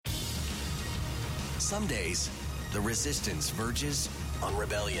Some days, the resistance verges on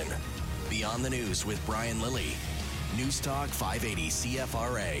rebellion. Beyond the News with Brian Lilley. News Talk 580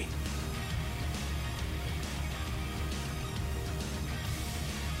 CFRA.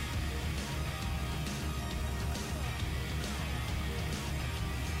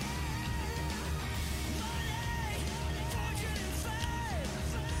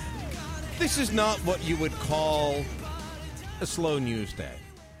 This is not what you would call a slow news day.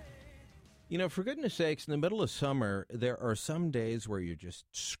 You know, for goodness sakes, in the middle of summer, there are some days where you're just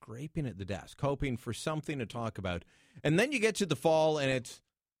scraping at the desk, hoping for something to talk about. And then you get to the fall and it's,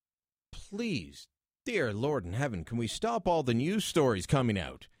 please, dear Lord in heaven, can we stop all the news stories coming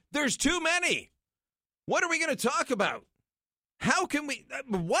out? There's too many. What are we going to talk about? How can we,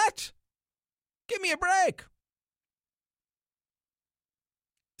 what? Give me a break.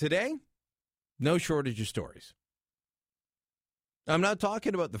 Today, no shortage of stories. I'm not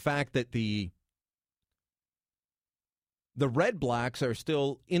talking about the fact that the Red Blacks are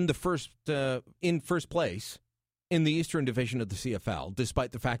still in first place in the Eastern Division of the CFL,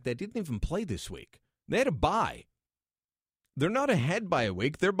 despite the fact they didn't even play this week. They had a bye. They're not ahead by a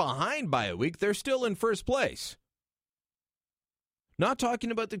week. They're behind by a week. They're still in first place. Not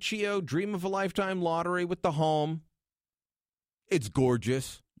talking about the Chio Dream of a Lifetime lottery with the home. It's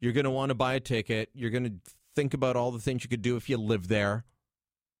gorgeous. You're going to want to buy a ticket. You're going to think about all the things you could do if you live there.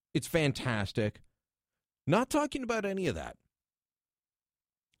 It's fantastic. Not talking about any of that.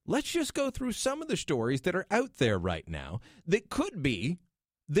 Let's just go through some of the stories that are out there right now that could be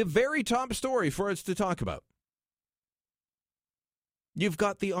the very top story for us to talk about. You've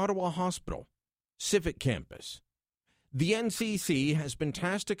got the Ottawa Hospital, Civic Campus. The NCC has been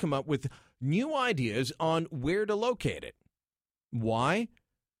tasked to come up with new ideas on where to locate it. Why?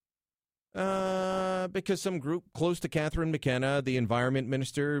 Because some group close to Catherine McKenna, the environment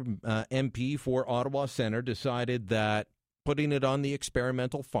minister, MP for Ottawa Centre, decided that putting it on the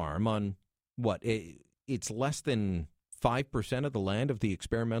experimental farm on it's less than 5% of the land of the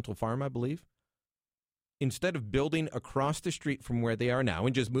experimental farm, I believe. Instead of building across the street from where they are now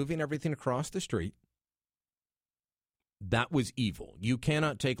and just moving everything across the street, that was evil. You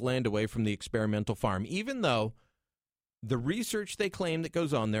cannot take land away from the experimental farm, even though the research they claim that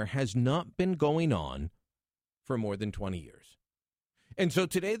goes on there has not been going on for more than 20 years. And so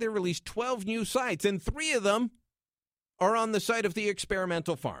today they released 12 new sites, and 3 of them are on the site of the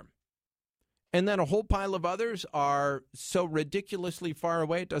experimental farm. And then a whole pile of others are so ridiculously far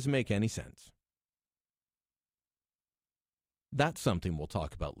away, it doesn't make any sense. That's something we'll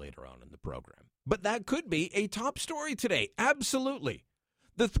talk about later on in the program. But that could be a top story today. Absolutely.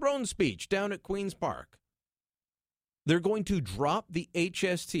 The throne speech down at Queen's Park. They're going to drop the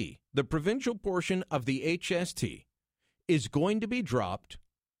HST. The provincial portion of the HST is going to be dropped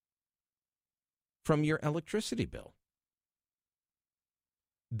from your electricity bill.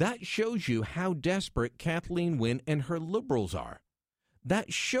 That shows you how desperate Kathleen Wynne and her Liberals are.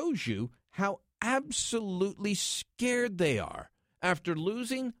 That shows you how absolutely scared they are after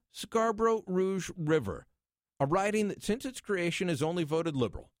losing Scarborough Rouge River, a riding that since its creation has only voted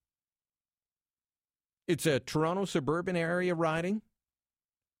Liberal. It's a Toronto suburban area riding.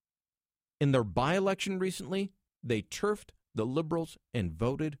 In their by-election recently, they turfed the Liberals and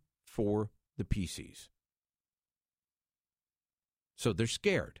voted for the PCs. So they're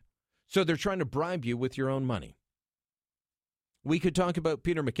scared. So they're trying to bribe you with your own money. We could talk about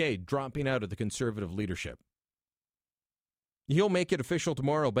Peter MacKay dropping out of the Conservative leadership. He'll make it official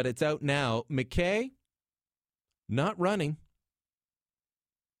tomorrow, but it's out now. MacKay, not running.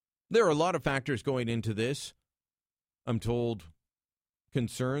 There are a lot of factors going into this. I'm told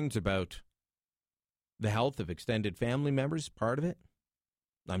concerns about the health of extended family members, part of it.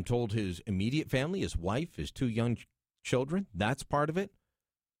 I'm told his immediate family, his wife, his 2 young children, that's part of it.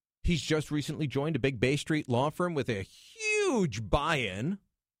 He's just recently joined a big Bay Street law firm with a huge buy-in.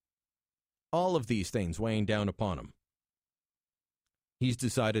 All of these things weighing down upon him. He's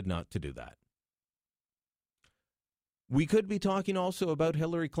decided not to do that. We could be talking also about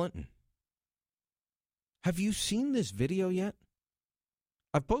Hillary Clinton. Have you seen this video yet?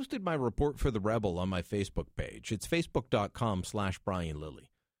 I've posted my report for The Rebel on my Facebook page. It's facebook.com/Brian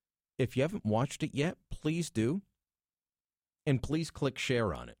Lilley. If you haven't watched it yet, please do. And please click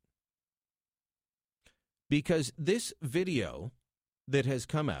share on it. Because this video that has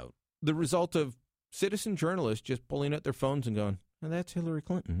come out, the result of citizen journalists just pulling out their phones and going, oh, that's Hillary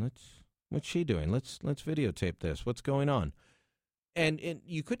Clinton. What's she doing? Let's videotape this. What's going on? And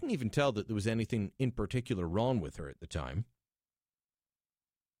you couldn't even tell that there was anything in particular wrong with her at the time.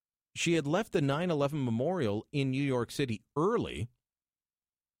 She had left the 9/11 memorial in New York City early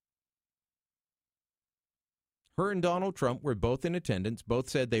Her and Donald Trump were both in attendance. Both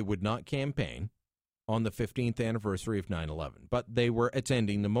said they would not campaign on the 15th anniversary of 9/11, but they were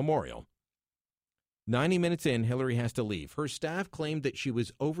attending the memorial. 90 minutes in, Hillary has to leave. Her staff claimed that she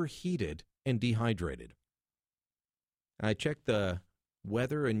was overheated and dehydrated. I checked the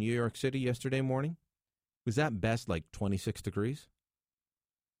weather in New York City yesterday morning. It was at best like 26 degrees.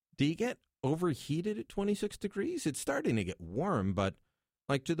 Do you get overheated at 26 degrees? It's starting to get warm, but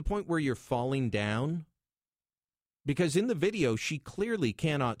like to the point where you're falling down. Because in the video, she clearly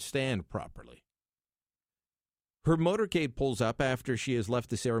cannot stand properly. Her motorcade pulls up after she has left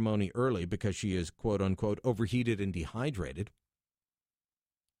the ceremony early because she is, quote unquote, overheated and dehydrated.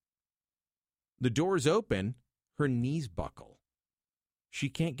 The doors open, her knees buckle. She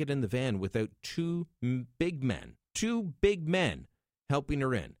can't get in the van without two big men helping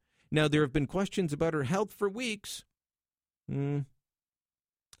her in. Now, there have been questions about her health for weeks.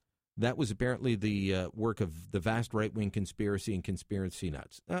 That was apparently the work of the vast right-wing conspiracy and conspiracy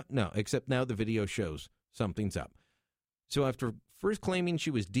nuts. No, except now the video shows something's up. So after first claiming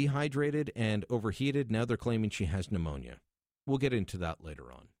she was dehydrated and overheated, now they're claiming she has pneumonia. We'll get into that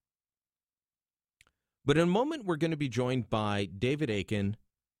later on. But in a moment, we're going to be joined by David Akin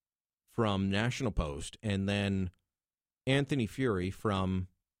from National Post and then Anthony Fury from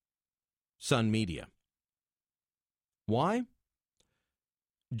Sun Media. Why?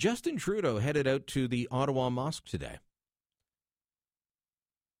 Justin Trudeau headed out to the Ottawa Mosque today.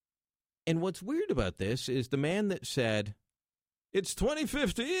 And what's weird about this is the man that said, "It's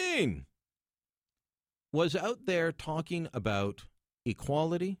 2015," was out there talking about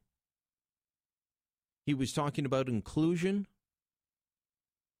equality. He was talking about inclusion.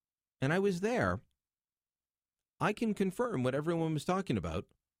 And I was there. I can confirm what everyone was talking about.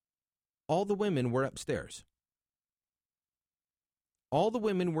 All the women were upstairs. All the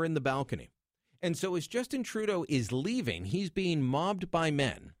women were in the balcony. And so as Justin Trudeau is leaving, he's being mobbed by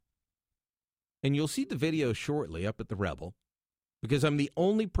men. And you'll see the video shortly up at the Rebel, because I'm the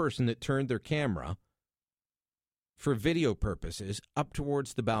only person that turned their camera for video purposes up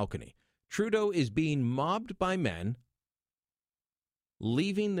towards the balcony. Trudeau is being mobbed by men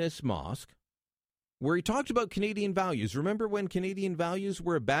leaving this mosque where he talked about Canadian values. Remember when Canadian values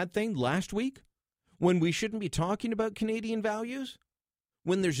were a bad thing last week? When we shouldn't be talking about Canadian values?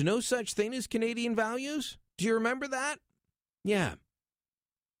 When there's no such thing as Canadian values? Do you remember that? Yeah.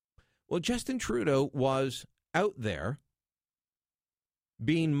 Well, Justin Trudeau was out there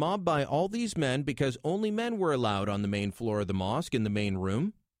being mobbed by all these men because only men were allowed on the main floor of the mosque in the main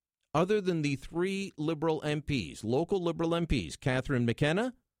room, other than the three Liberal MPs, local Liberal MPs, Catherine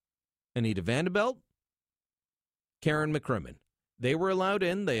McKenna, Anita Vanderbilt, Karen McCrimmon. They were allowed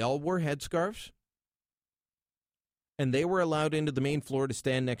in. They all wore headscarves. And they were allowed into the main floor to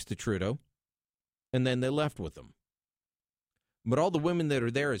stand next to Trudeau. And then they left with them. But all the women that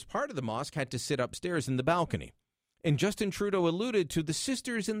are there as part of the mosque had to sit upstairs in the balcony. And Justin Trudeau alluded to the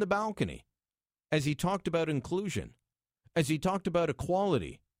sisters in the balcony as he talked about inclusion, as he talked about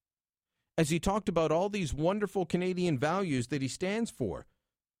equality, as he talked about all these wonderful Canadian values that he stands for.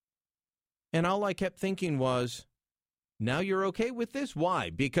 And all I kept thinking was, now you're okay with this? Why?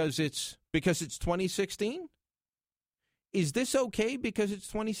 Because it's 2016? Is this okay because it's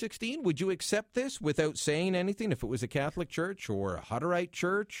 2016? Would you accept this without saying anything if it was a Catholic church or a Hutterite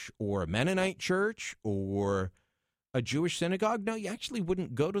church or a Mennonite church or a Jewish synagogue? No, you actually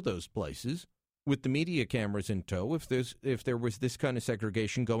wouldn't go to those places with the media cameras in tow if there was this kind of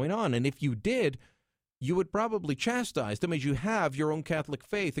segregation going on. And if you did, you would probably chastise them as you have your own Catholic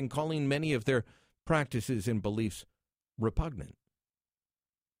faith in calling many of their practices and beliefs repugnant.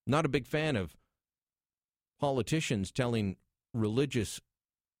 Not a big fan of politicians telling religious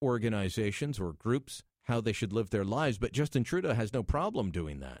organizations or groups how they should live their lives, but Justin Trudeau has no problem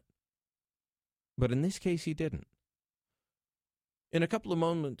doing that. But in this case, he didn't. In a couple of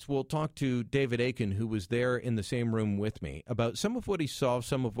moments, we'll talk to David Akin, who was there in the same room with me, about some of what he saw,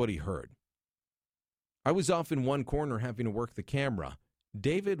 some of what he heard. I was off in one corner having to work the camera.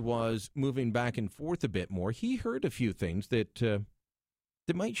 David was moving back and forth a bit more. He heard a few things that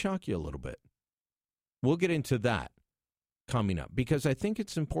might shock you a little bit. We'll get into that coming up because I think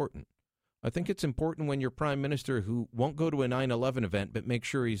it's important. I think it's important when your prime minister who won't go to a 9/11 event but make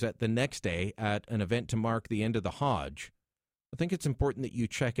sure he's at the next day at an event to mark the end of the Hajj. I think it's important that you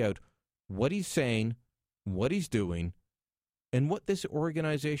check out what he's saying, what he's doing, and what this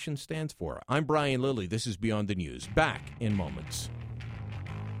organization stands for. I'm Brian Lilley. This is Beyond the News. Back in moments.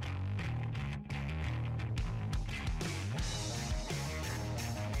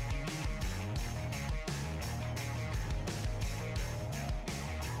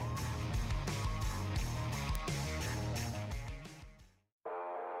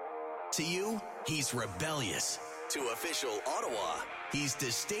 To you, he's rebellious. To official Ottawa, he's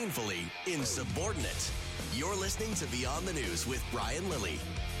disdainfully insubordinate. You're listening to Beyond the News with Brian Lilley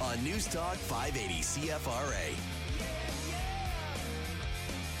on News Talk 580 CFRA.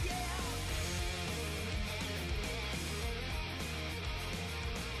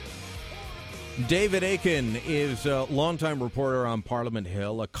 David Akin is a longtime reporter on Parliament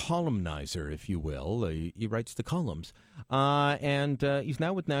Hill, a columnizer, if you will. He writes the columns. And he's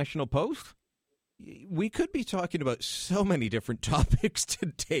now with National Post. We could be talking about so many different topics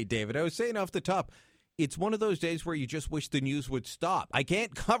today, David. I was saying off the top, it's one of those days where you just wish the news would stop. I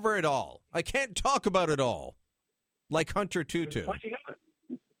can't cover it all. I can't talk about it all. Like Hunter Tutu.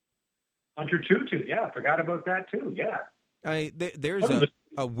 Hunter Tutu, yeah, I forgot about that too, yeah. There's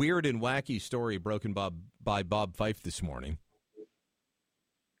a weird and wacky story broken by Bob Fife this morning.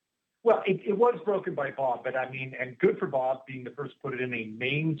 Well, it was broken by Bob, but I mean, and good for Bob being the first to put it in a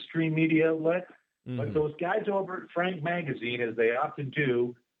mainstream media outlet. Mm-hmm. But those guys over at Frank Magazine, as they often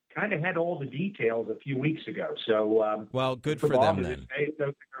do, kind of had all the details a few weeks ago. So, well, good for them then.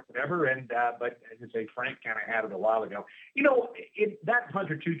 Or whatever, but as I say, Frank kind of had it a while ago. You know, that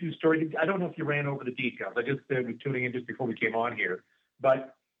Hunter Tutu story, I don't know if you ran over the details. I just was tuning in just before we came on here.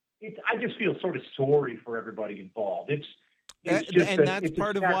 But I just feel sort of sorry for everybody involved. That's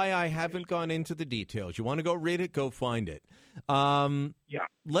part of why I haven't gone into the details. You want to go read it, go find it. Yeah.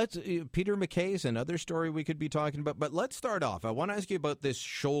 Let's Peter MacKay is another story we could be talking about. But let's start off. I want to ask you about this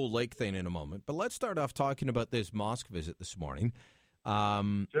Shoal Lake thing in a moment. But let's start off talking about this mosque visit this morning.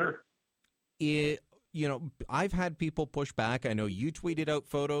 Sure. I've had people push back. I know you tweeted out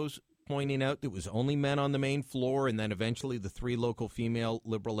photos pointing out there was only men on the main floor, and then eventually the 3 local female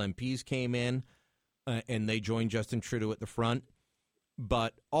Liberal MPs came in, and they joined Justin Trudeau at the front.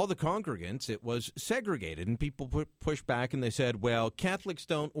 But all the congregants, it was segregated, and people pushed back, and they said, well, Catholics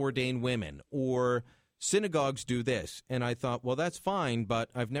don't ordain women, or synagogues do this. And I thought, well, that's fine, but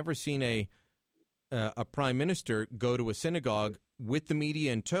I've never seen a prime minister go to a synagogue with the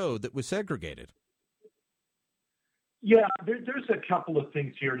media in tow that was segregated. Yeah, there's a couple of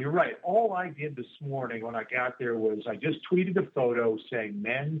things here. And you're right. All I did this morning when I got there was I just tweeted a photo saying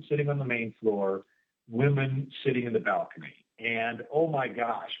men sitting on the main floor, women sitting in the balcony. And, oh, my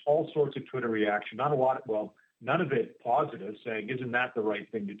gosh, all sorts of Twitter reaction. Not a lot. Well, none of it positive, saying, isn't that the right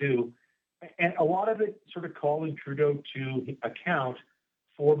thing to do? And a lot of it sort of calling Trudeau to account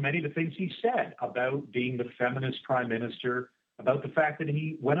for many of the things he said about being the feminist prime minister, about the fact that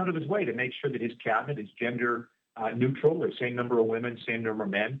he went out of his way to make sure that his cabinet is gender neutral, the same number of women, same number of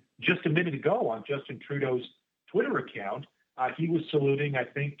men. Just a minute ago on Justin Trudeau's Twitter account, he was saluting, I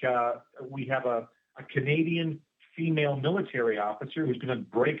think we have a Canadian female military officer who's going to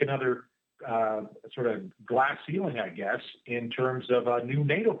break another sort of glass ceiling, I guess, in terms of a new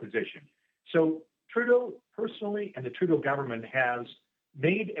NATO position. So Trudeau personally and the Trudeau government has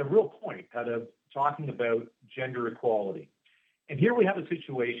made a real point out of talking about gender equality. And here we have a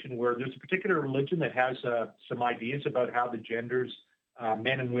situation where there's a particular religion that has some ideas about how the genders,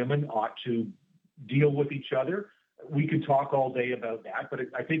 men and women, ought to deal with each other. We could talk all day about that, but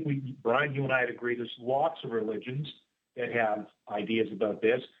I think Brian, you and I would agree there's lots of religions that have ideas about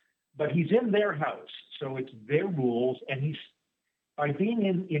this. But he's in their house, so it's their rules, and he's by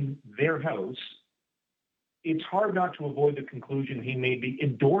being in their house, it's hard not to avoid the conclusion he may be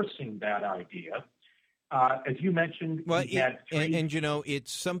endorsing that idea. As you mentioned, well,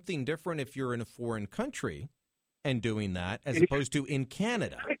 it's something different if you're in a foreign country and doing that, as opposed to in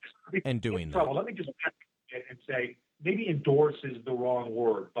Canada and doing that. Well, let me just and say maybe endorse is the wrong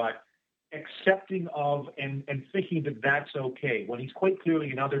word, but accepting of and thinking that that's okay, when he's quite clearly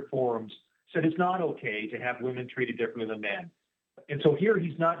in other forums said it's not okay to have women treated differently than men. And so here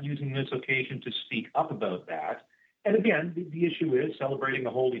he's not using this occasion to speak up about that. And again, the issue is celebrating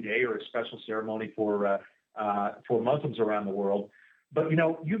a holy day or a special ceremony for Muslims around the world. But,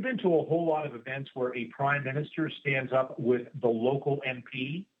 you've been to a whole lot of events where a prime minister stands up with the local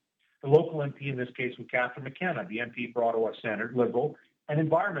MP. The local MP in this case was Catherine McKenna, the MP for Ottawa Centre, Liberal, an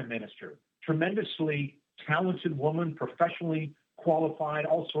environment minister, tremendously talented woman, professionally qualified,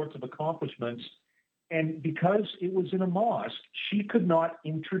 all sorts of accomplishments. And because it was in a mosque, she could not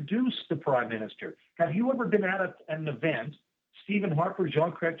introduce the prime minister. Have you ever been at an event, Stephen Harper,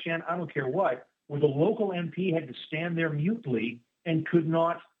 Jean Chrétien, I don't care what, where the local MP had to stand there mutely and could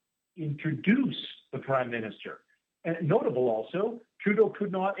not introduce the prime minister? And notable also, Trudeau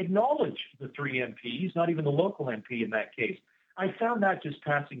could not acknowledge the 3 MPs, not even the local MP in that case. I found that just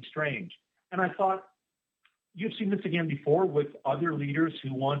passing strange. And I thought, you've seen this again before with other leaders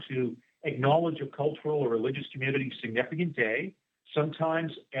who want to acknowledge a cultural or religious community's significant day.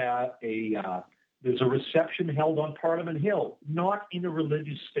 Sometimes there's a reception held on Parliament Hill, not in a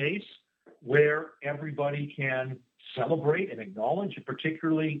religious space where everybody can celebrate and acknowledge a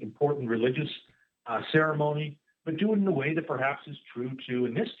particularly important religious ceremony, but do it in a way that perhaps is true to,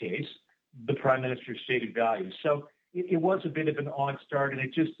 in this case, the Prime Minister's stated values. So it was a bit of an odd start, and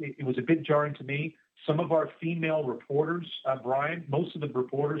it was a bit jarring to me. Some of our female reporters, Brian, most of the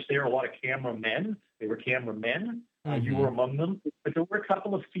reporters there, a lot of cameramen. They were cameramen. Mm-hmm. You were among them. But there were a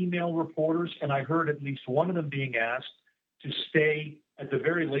couple of female reporters, and I heard at least one of them being asked to stay at the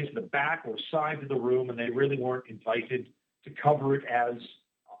very least in the back or sides of the room, and they really weren't invited to cover it as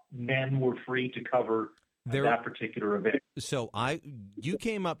men were free to cover that particular event. So you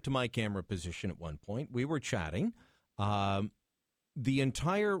came up to my camera position at one point. We were chatting. The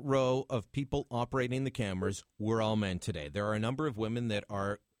entire row of people operating the cameras were all men today. There are a number of women that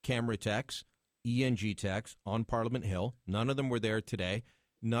are camera techs, ENG techs on Parliament Hill. None of them were there today.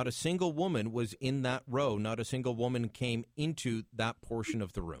 Not a single woman was in that row. Not a single woman came into that portion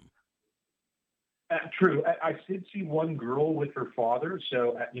of the room. True. I did see one girl with her father,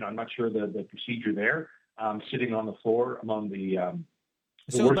 so I'm not sure the procedure there, sitting on the floor among the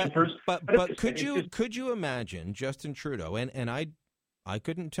worshipers. But could you imagine Justin Trudeau, and I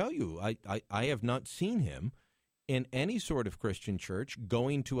couldn't tell you, I have not seen him in any sort of Christian church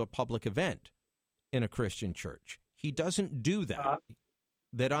going to a public event in a Christian church. He doesn't do that,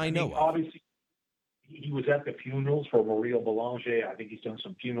 I know of. Obviously, he was at the funerals for Maurice Boulanger. I think he's done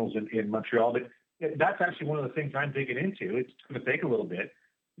some funerals in Montreal. But that's actually one of the things I'm digging into. It's going to take a little bit,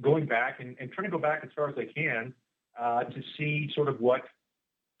 going back and trying to go back as far as I can to see sort of what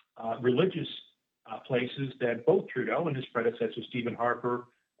religious places that both Trudeau and his predecessor, Stephen Harper,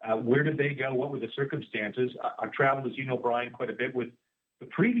 where did they go? What were the circumstances? I've traveled, as you know, Brian, quite a bit with the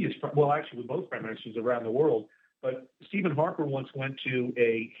previous, with both prime ministers around the world. But Stephen Harper once went to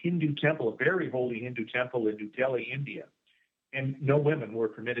a Hindu temple, a very holy Hindu temple in New Delhi, India, and no women were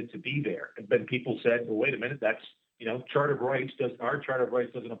permitted to be there. And then people said, well, wait a minute, that's, Charter of Rights our Charter of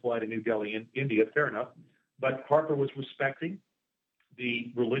Rights doesn't apply to New Delhi, India. Fair enough. But Harper was respecting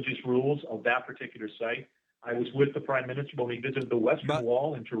the religious rules of that particular site. I was with the Prime Minister when we visited the Western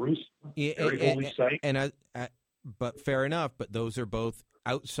Wall in Jerusalem, very holy site. But fair enough, but those are both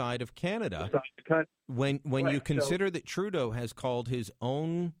outside of Canada. When you consider that Trudeau has called his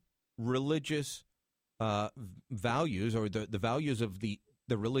own religious values, or the values of the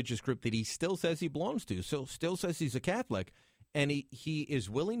religious group that he still says he belongs to, so still says he's a Catholic, and he is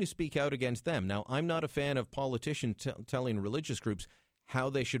willing to speak out against them. Now, I'm not a fan of politicians telling religious groups how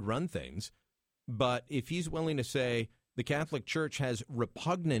they should run things, but if he's willing to say the Catholic Church has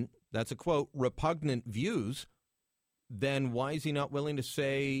repugnant, that's a quote, repugnant views, then why is he not willing to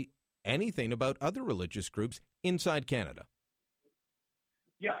say anything about other religious groups inside Canada?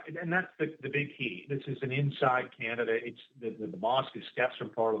 Yeah, and that's the big key. This is an inside Canada. It's the mosque is steps from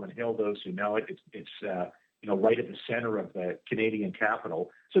Parliament Hill. Those who know it, it's right at the center of the Canadian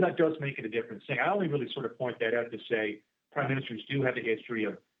capital. So that does make it a different thing. I only really sort of point that out to say prime ministers do have a history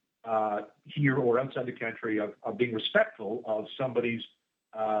of here or outside the country of being respectful of somebody's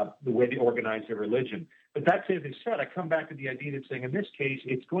the way they organize their religion. But that as I said, I come back to the idea that saying in this case,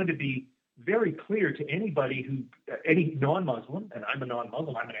 it's going to be very clear to anybody any non-Muslim, and I'm a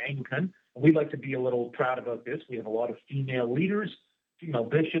non-Muslim, I'm an Anglican, and we like to be a little proud about this. We have a lot of female leaders, female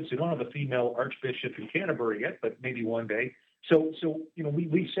bishops. We don't have a female archbishop in Canterbury yet, but maybe one day. So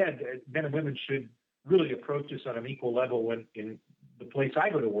we said men and women should really approach this on an equal level when in the place I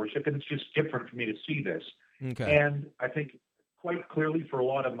go to worship, and it's just different for me to see this. Okay. And I think quite clearly for a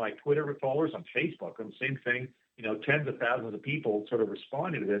lot of my Twitter followers on Facebook, on the same thing, tens of thousands of people sort of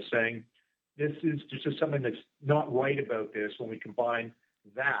responded to this saying, this is just something that's not right about this when we combine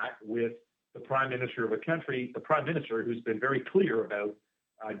that with the prime minister of a country, the prime minister who's been very clear about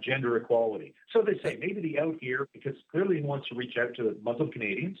gender equality. So they say maybe the out here, because clearly he wants to reach out to Muslim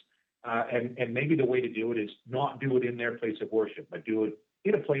Canadians, and maybe the way to do it is not do it in their place of worship, but do it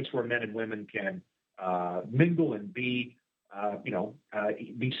in a place where men and women can mingle and be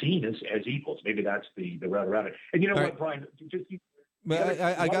seen as equals. Maybe that's the route around it. And you know what, Brian?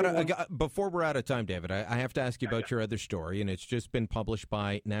 Before we're out of time, David, I have to ask you about your other story, and it's just been published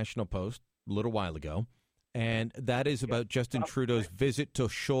by National Post a little while ago, and that is about Justin Trudeau's visit to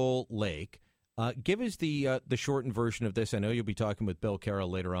Shoal Lake. Give us the shortened version of this. I know you'll be talking with Bill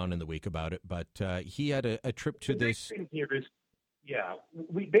Carroll later on in the week about it, but he had a trip to this. The thing here is,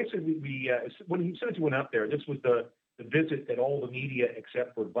 we when he said he went up there, this was the visit that all the media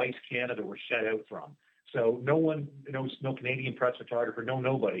except for Vice Canada were shut out from. So no one, no Canadian press photographer,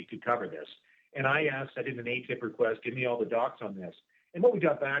 nobody could cover this. And I asked, I did an ATIP request, give me all the docs on this. And what we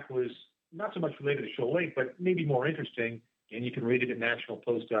got back was not so much related to Shoal Lake, but maybe more interesting, and you can read it at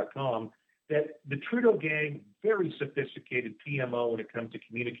nationalpost.com, that the Trudeau gang, very sophisticated PMO when it comes to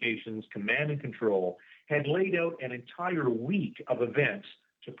communications, command and control, had laid out an entire week of events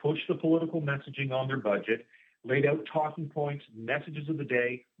to push the political messaging on their budget, laid out talking points, messages of the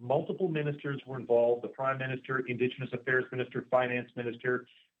day. Multiple ministers were involved, the Prime Minister, Indigenous Affairs Minister, Finance Minister,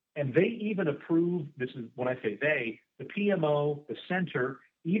 and they even approved, this is when I say they, the PMO, the center,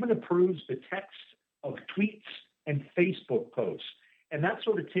 even approves the text of tweets and Facebook posts. And that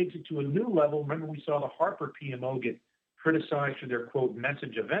sort of takes it to a new level. Remember, we saw the Harper PMO get criticized for their, quote,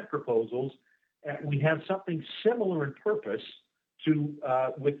 message event proposals. We have something similar in purpose to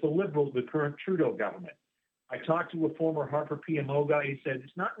with the Liberals, the current Trudeau government. I talked to a former Harper PMO guy. He said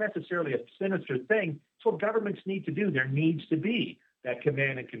it's not necessarily a sinister thing. It's what governments need to do. There needs to be that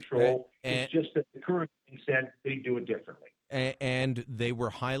command and control. It's just that the current thing said they do it differently. And they were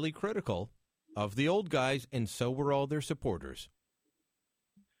highly critical of the old guys, and so were all their supporters.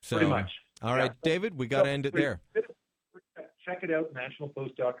 So, pretty much. All right, David, we got to end it there. Check it out,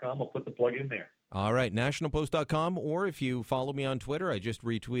 nationalpost.com. I'll put the plug in there. All right, nationalpost.com, or if you follow me on Twitter, I just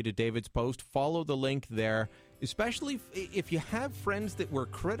retweeted David's post. Follow the link there, especially if you have friends that were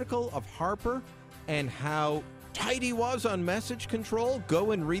critical of Harper and how tight he was on message control.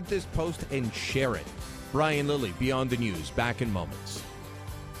 Go and read this post and share it. Brian Lilley, Beyond the News, back in moments.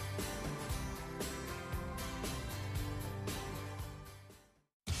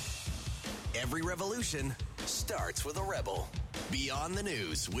 Every revolution starts with a rebel. Beyond the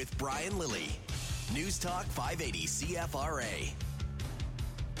News with Brian Lilley. News Talk 580 CFRA.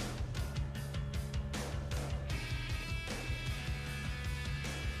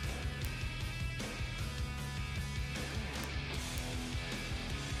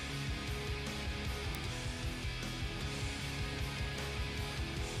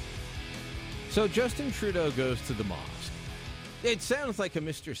 So Justin Trudeau goes to the mosque. It sounds like a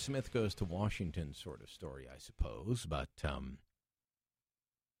Mr. Smith goes to Washington sort of story, I suppose, but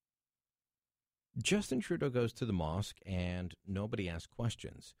Justin Trudeau goes to the mosque and nobody asks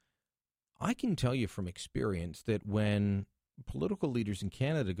questions. I can tell you from experience that when political leaders in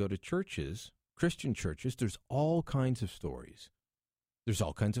Canada go to churches, Christian churches, there's all kinds of stories. There's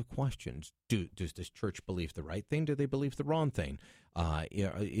all kinds of questions. Does this church believe the right thing? Do they believe the wrong thing?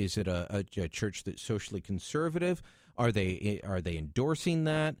 Is it a church that's socially conservative? Are they endorsing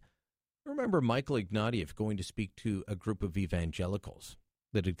that? I remember Michael Ignatieff going to speak to a group of evangelicals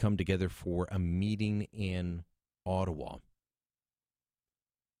that had come together for a meeting in Ottawa.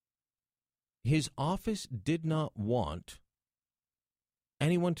 His office did not want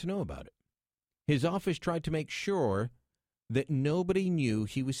anyone to know about it. His office tried to make sure that nobody knew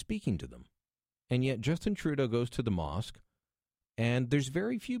he was speaking to them. And yet Justin Trudeau goes to the mosque, and there's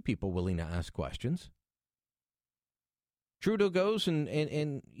very few people willing to ask questions. Trudeau goes,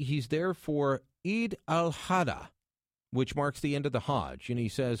 and he's there for Eid al-Adha, which marks the end of the Hajj. And he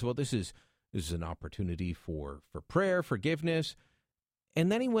says, well, this is an opportunity for prayer, forgiveness.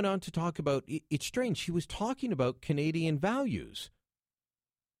 And then he went on to talk about, it's strange, he was talking about Canadian values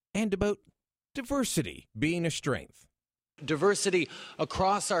and about diversity being a strength. Diversity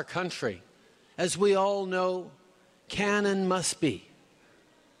across our country, as we all know, can and must be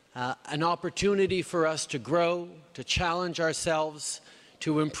an opportunity for us to grow, to challenge ourselves,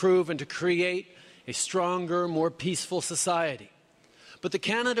 to improve and to create a stronger, more peaceful society. But the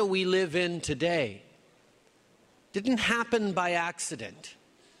Canada we live in today didn't happen by accident,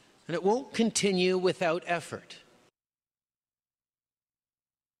 and it won't continue without effort.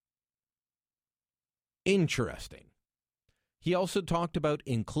 Interesting. He also talked about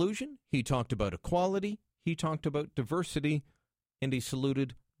inclusion, he talked about equality, he talked about diversity, and he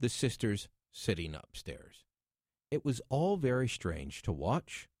saluted the sisters sitting upstairs. It was all very strange to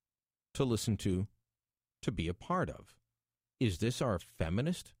watch, to listen to be a part of. Is this our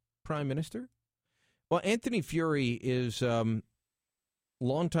feminist prime minister? Well, Anthony Furey is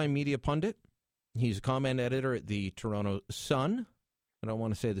longtime media pundit. He's a comment editor at the Toronto Sun. I don't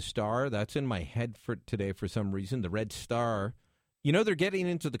want to say the Star. That's in my head for today for some reason. The Red Star. You know, they're getting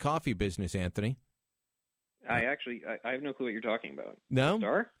into the coffee business, Anthony. I have no clue what you're talking about. No?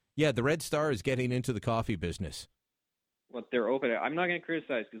 Star? Yeah, the Red Star is getting into the coffee business. Well, they're open. I'm not going to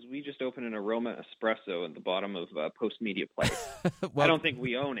criticize because we just opened an Aroma Espresso at the bottom of Post Media Place. Well, I don't think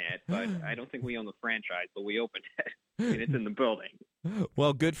we own it, but I don't think we own the franchise, but we opened it. And it's in the building.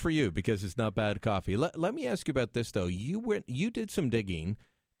 Well, good for you because it's not bad coffee. Let me ask you about this, though. You did some digging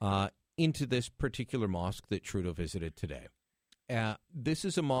into this particular mosque that Trudeau visited today. This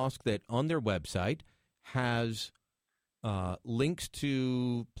is a mosque that on their website has links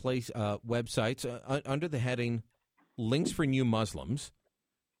to websites under the heading Links for New Muslims.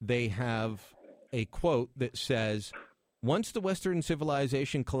 They have a quote that says, "Once the Western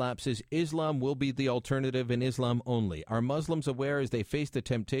civilization collapses, Islam will be the alternative and Islam only. Are Muslims aware as they face the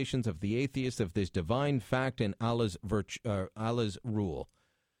temptations of the atheists of this divine fact and Allah's rule?"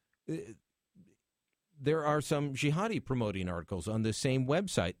 There are some jihadi promoting articles on the same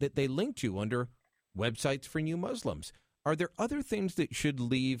website that they link to under Websites for New Muslims. Are there other things that should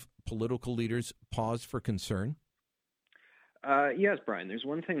leave political leaders pause for concern? Yes, Brian. There's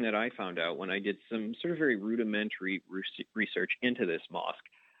one thing that I found out when I did some sort of very rudimentary research into this mosque.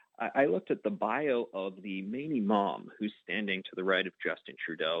 I looked at the bio of the main imam who's standing to the right of Justin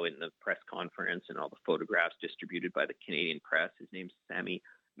Trudeau in the press conference and all the photographs distributed by the Canadian press. His name's Sami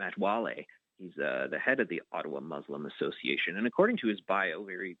Matwale. He's the head of the Ottawa Muslim Association. And according to his bio,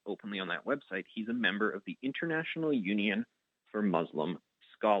 very openly on that website, he's a member of the International Union for Muslim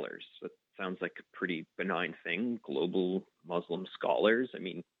Scholars. So it sounds like a pretty benign thing, global Muslim scholars. I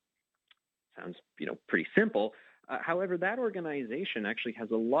mean, sounds, pretty simple. However, that organization actually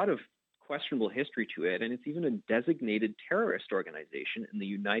has a lot of questionable history to it, and it's even a designated terrorist organization in the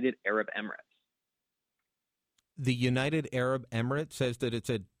United Arab Emirates. The United Arab Emirates says that it's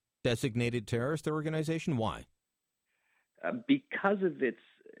a designated terrorist organization? Why? Because of its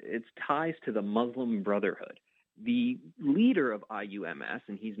ties to the Muslim Brotherhood. The leader of IUMS,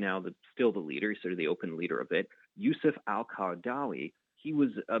 and he's now still the leader, he's sort of the open leader of it, Yusuf al-Qaradawi, he was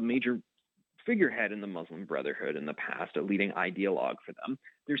a major figurehead in the Muslim Brotherhood in the past, a leading ideologue for them.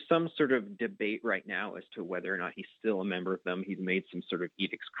 There's some sort of debate right now as to whether or not he's still a member of them. He's made some sort of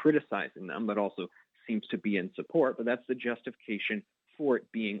edicts criticizing them, but also seems to be in support. But that's the justification for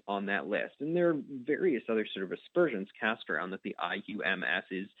it being on that list. And there are various other sort of aspersions cast around that the IUMS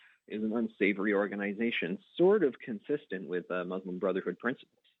is an unsavory organization, sort of consistent with Muslim Brotherhood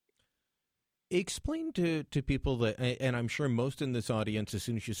principles. Explain to people that, and I'm sure most in this audience, as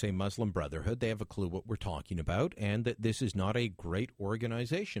soon as you say Muslim Brotherhood, they have a clue what we're talking about, and that this is not a great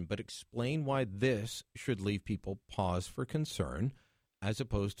organization. But explain why this should leave people pause for concern, as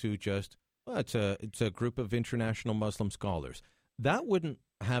opposed to just, well, it's a group of international Muslim scholars. That wouldn't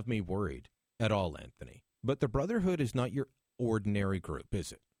have me worried at all, Anthony. But the Brotherhood is not your ordinary group,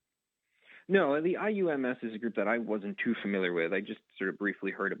 is it? No, the IUMS is a group that I wasn't too familiar with. I just sort of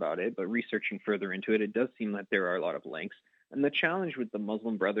briefly heard about it, but researching further into it, it does seem that there are a lot of links. And the challenge with the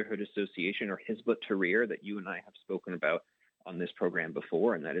Muslim Brotherhood Association, or Hizb ut-Tahrir, that you and I have spoken about on this program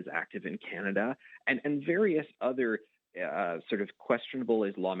before, and that is active in Canada, and various other sort of questionable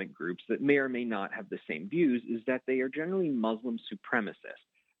Islamic groups that may or may not have the same views, is that they are generally Muslim supremacists,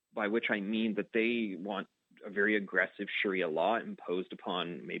 by which I mean that they want a very aggressive Sharia law imposed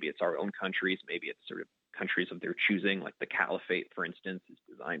upon, maybe it's our own countries, maybe it's sort of countries of their choosing, like the Caliphate, for instance, is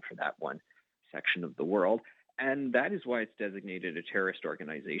designed for that one section of the world. And that is why it's designated a terrorist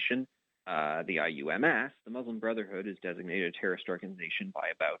organization. The IUMS, the Muslim Brotherhood, is designated a terrorist organization by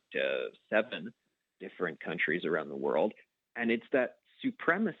about 7 different countries around the world. And it's that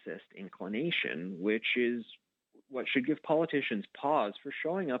supremacist inclination, which is what should give politicians pause for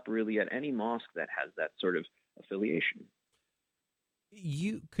showing up really at any mosque that has that sort of affiliation.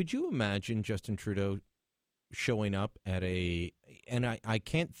 Could you imagine Justin Trudeau showing up at and I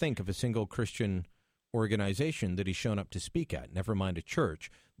can't think of a single Christian organization that he's shown up to speak at, never mind a church,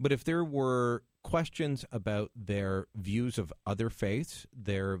 but if there were questions about their views of other faiths,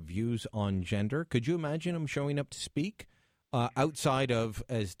 their views on gender, could you imagine him showing up to speak? Outside of,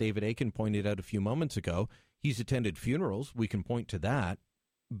 as David Aiken pointed out a few moments ago, he's attended funerals. We can point to that,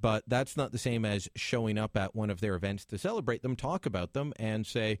 but that's not the same as showing up at one of their events to celebrate them, talk about them, and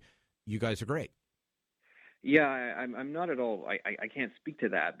say, you guys are great. Yeah, I'm not at all. I can't speak to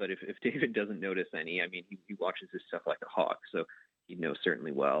that, but if David doesn't notice any, I mean, he watches this stuff like a hawk, so he'd know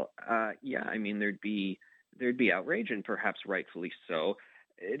certainly well. Yeah, I mean, there'd be outrage, and perhaps rightfully so.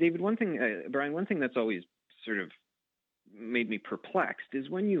 David, Brian, one thing that's always sort of made me perplexed is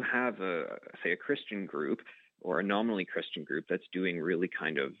when you have a Christian group or a nominally Christian group that's doing really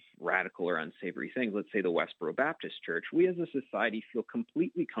kind of radical or unsavory things, let's say the Westboro Baptist Church, we as a society feel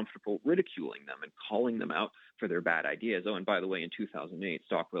completely comfortable ridiculing them and calling them out for their bad ideas. Oh, and by the way, in 2008,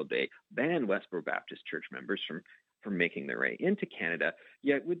 Stockwell Day banned Westboro Baptist Church members from making their way into Canada.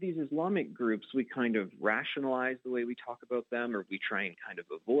 Yet with these Islamic groups, we kind of rationalize the way we talk about them, or we try and kind of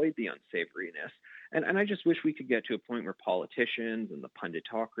avoid the unsavoriness. And I just wish we could get to a point where politicians and the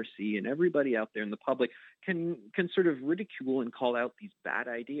punditocracy and everybody out there in the public can sort of ridicule and call out these bad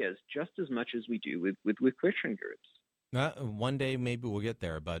ideas just as much as we do with Christian groups. One day maybe we'll get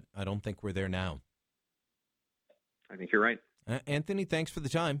there, but I don't think we're there now. I think you're right. Anthony, thanks for the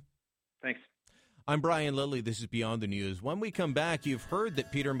time. Thanks. I'm Brian Lilley. This is Beyond the News. When we come back, you've heard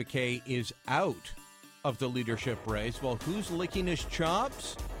that Peter MacKay is out of the leadership race. Well, who's licking his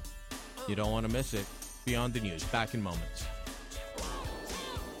chops? You don't want to miss it. Beyond the News. Back in moments.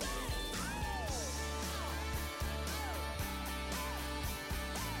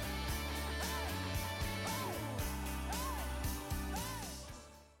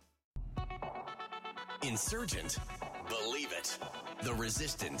 Insurgent. Believe it. The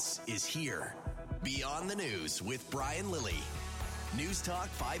resistance is here. Beyond the News with Brian Lilley. News Talk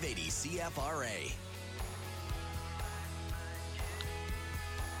 580 CFRA.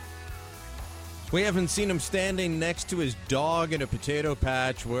 We haven't seen him standing next to his dog in a potato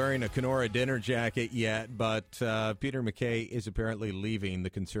patch wearing a Kenora dinner jacket yet, but Peter MacKay is apparently leaving the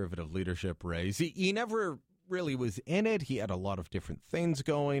Conservative leadership race. He never really was in it. He had a lot of different things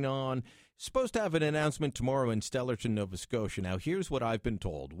going on. Supposed to have an announcement tomorrow in Stellarton, Nova Scotia. Now, here's what I've been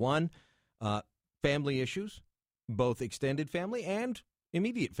told. One, family issues, both extended family and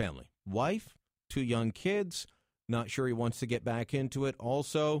immediate family. Wife, 2 young kids, not sure he wants to get back into it.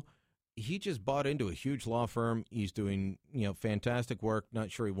 Also, he just bought into a huge law firm. He's doing, fantastic work.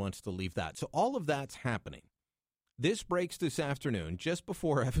 Not sure he wants to leave that. So all of that's happening. This breaks this afternoon, just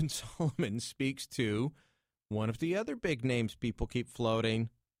before Evan Solomon speaks to one of the other big names people keep floating.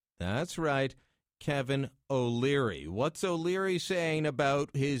 That's right, Kevin O'Leary. What's O'Leary saying about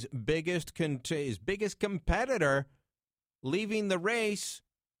his biggest competitor leaving the race?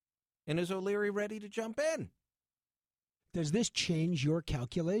 And is O'Leary ready to jump in? Does this change your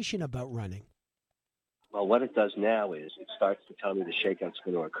calculation about running? Well, what it does now is it starts to tell me the shakeout's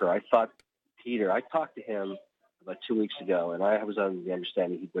going to occur. I talked to him about 2 weeks ago, and I was under the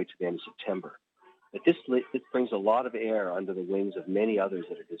understanding he'd wait till the end of September. But this brings a lot of air under the wings of many others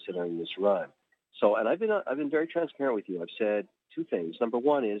that are considering this run. So, and I've been very transparent with you. I've said 2 things. Number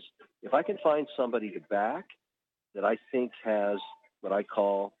one is if I can find somebody to back that I think has what I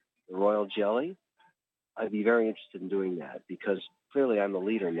call the royal jelly, I'd be very interested in doing that because clearly I'm the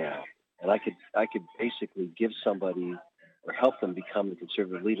leader now, and I could basically give somebody or help them become the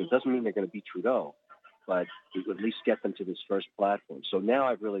Conservative leader. It doesn't mean they're going to be Trudeau, but it would at least get them to this first platform. So now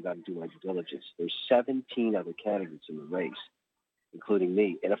I've really got to do my due diligence. There's 17 other candidates in the race, including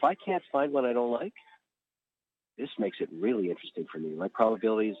me. And if I can't find one I don't like, this makes it really interesting for me. My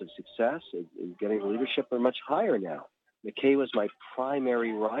probabilities of success in getting the leadership are much higher now. MacKay was my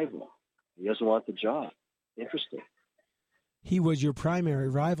primary rival. He doesn't want the job. Interesting. He was your primary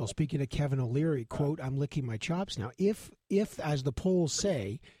rival. Speaking of Kevin O'Leary, quote, I'm licking my chops now. If as the polls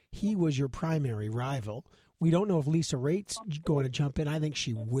say, he was your primary rival, we don't know if Lisa Rate's going to jump in. I think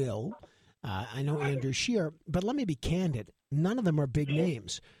she will. I know Andrew Scheer. But let me be candid. None of them are big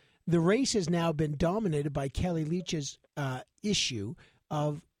names. The race has now been dominated by Kelly Leitch's issue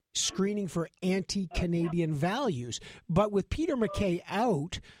of screening for anti-Canadian values. But with Peter MacKay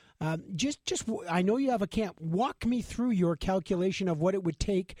out, I know you have a camp. Walk me through your calculation of what it would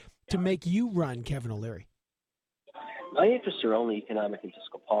take to make you run, Kevin O'Leary. My interests are only economic and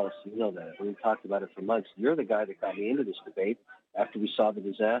fiscal policy. You know that. We've talked about it for months. You're the guy that got me into this debate after we saw the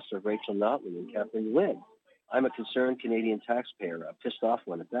disaster of Rachel Notley and Kathleen Wynne. I'm a concerned Canadian taxpayer, a pissed off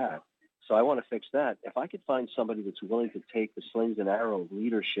one at that. So I want to fix that. If I could find somebody that's willing to take the slings and arrows of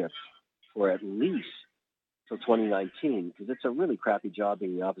leadership for at least till 2019, because it's a really crappy job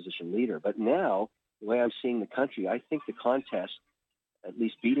being the opposition leader. But now, the way I'm seeing the country, I think the contest, at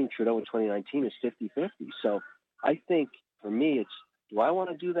least beating Trudeau in 2019, is 50-50. So I think for me, it's do I want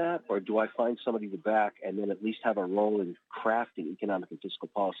to do that or do I find somebody to back and then at least have a role in crafting economic and fiscal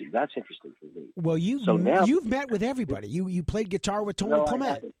policy? That's interesting for me. Well, you've met with everybody. You played guitar with Tony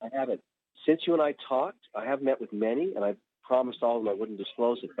Clement. I haven't. Since you and I talked, I have met with many, and I promised all of them I wouldn't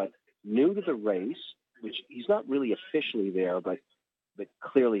disclose it. But new to the race, which he's not really officially there, but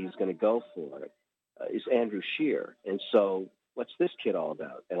clearly he's going to go for it, is Andrew Scheer. And so what's this kid all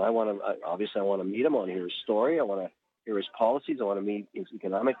about? And I want to meet him. I want to hear his story. I want to hear his policies. I want to meet his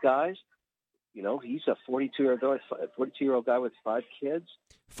economic guys. You know, he's a 42-year-old guy with 5 kids.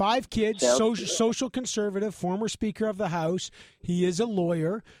 5 kids, social conservative, former Speaker of the House. He is a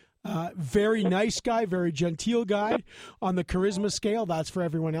lawyer. Very nice guy, very genteel guy. On the charisma scale, that's for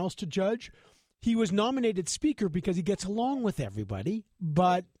everyone else to judge. He was nominated Speaker because he gets along with everybody,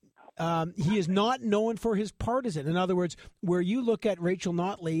 but he is not known for his partisan. In other words, where you look at Rachel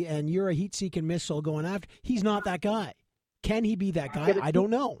Notley and you're a heat-seeking missile going after, he's not that guy. Can he be that guy? I don't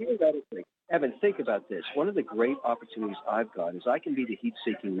know. Evan, think about this. One of the great opportunities I've got is I can be the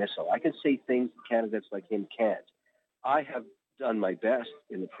heat-seeking missile. I can say things that candidates like him can't. I have done my best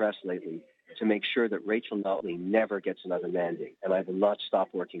in the press lately to make sure that Rachel Notley never gets another mandate, and I will not stop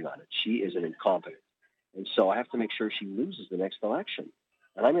working on it. She is an incompetent. And so I have to make sure she loses the next election.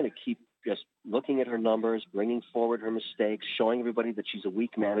 And I'm going to keep just looking at her numbers, bringing forward her mistakes, showing everybody that she's a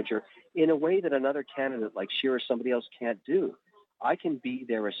weak manager in a way that another candidate like Scheer or somebody else can't do. I can be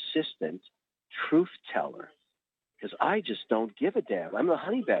their assistant truth teller because I just don't give a damn. I'm the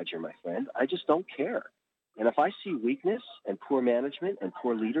honey badger, my friend. I just don't care. And if I see weakness and poor management and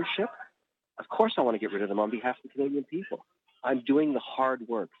poor leadership, of course I want to get rid of them on behalf of the Canadian people. I'm doing the hard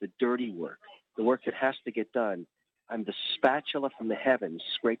work, the dirty work, the work that has to get done. I'm the spatula from the heavens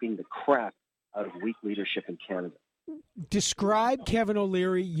scraping the crap out of weak leadership in Canada. Describe, Kevin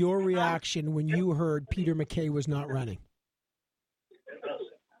O'Leary, your reaction when you heard Peter MacKay was not running.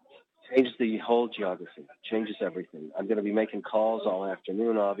 Changes the whole geography, changes everything. I'm going to be making calls all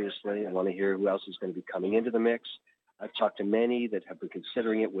afternoon, obviously. I want to hear who else is going to be coming into the mix. I've talked to many that have been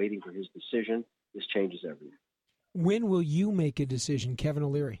considering it, waiting for his decision. This changes everything. When will you make a decision, Kevin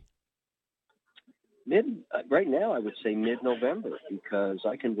O'Leary? Right now, I would say mid-November, because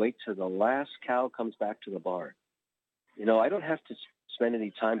I can wait till the last cow comes back to the barn. You know, I don't have to spend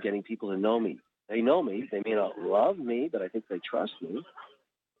any time getting people to know me. They know me. They may not love me, but I think they trust me.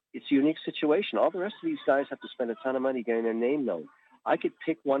 It's a unique situation. All the rest of these guys have to spend a ton of money getting their name known. I could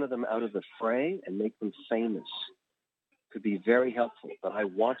pick one of them out of the fray and make them famous. Could be very helpful, but I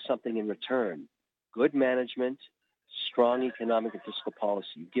want something in return. Good management, strong economic and fiscal policy.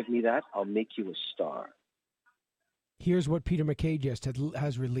 You give me that, I'll make you a star. Here's what Peter MacKay just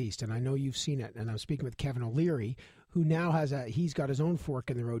has released, and I know you've seen it, and I'm speaking with Kevin O'Leary, who now he's got his own fork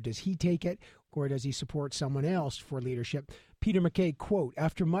in the road. Does he take it, or does he support someone else for leadership? Peter MacKay, quote,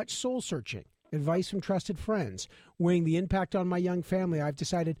 "After much soul-searching, advice from trusted friends, weighing the impact on my young family, I've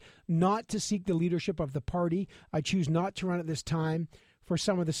decided not to seek the leadership of the party. I choose not to run at this time for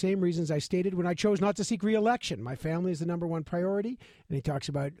some of the same reasons I stated when I chose not to seek re-election. My family is the number one priority." And he talks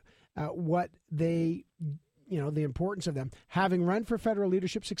about what they, the importance of them. Having run for federal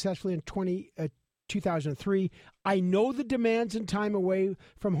leadership successfully in 2003, I know the demands and time away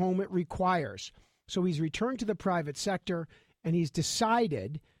from home it requires. So he's returned to the private sector, and he's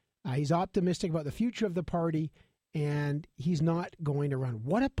decided he's optimistic about the future of the party, and he's not going to run.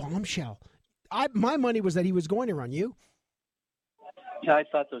 What a bombshell. My money was that he was going to run. You? Yeah, I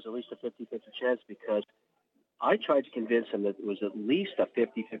thought there was at least a 50-50 chance, because I tried to convince him that there was at least a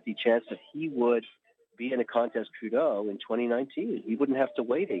 50-50 chance that he would be in a contest with Trudeau in 2019. He wouldn't have to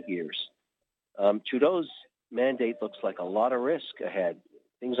wait 8 years. Trudeau's mandate looks like a lot of risk ahead.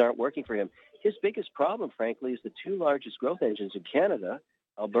 Things aren't working for him. His biggest problem, frankly, is the two largest growth engines in Canada,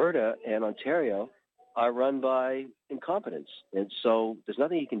 Alberta and Ontario, are run by incompetence. And so there's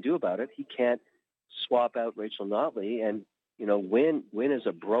nothing he can do about it. He can't swap out Rachel Notley and, Wynne is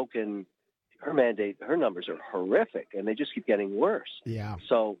a broken, her mandate, her numbers are horrific, and they just keep getting worse. Yeah.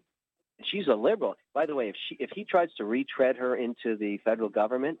 So she's a liberal. By the way, if he tries to retread her into the federal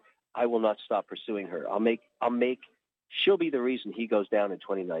government, I will not stop pursuing her. She'll be the reason he goes down in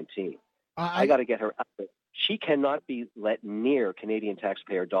 2019. I got to get her out there. She cannot be let near Canadian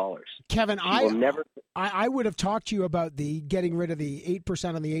taxpayer dollars. Kevin, I would have talked to you about the getting rid of the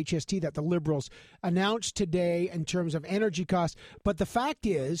 8% on the HST that the Liberals announced today in terms of energy costs. But the fact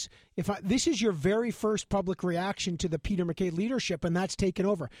is, this is your very first public reaction to the Peter MacKay leadership, and that's taken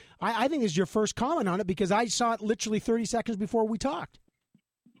over. I think this is your first comment on it, because I saw it literally 30 seconds before we talked.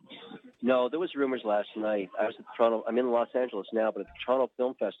 No, there was rumors last night. I was at Toronto. I'm in Los Angeles now, but at the Toronto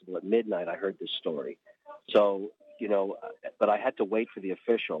Film Festival at midnight, I heard this story. So, but I had to wait for the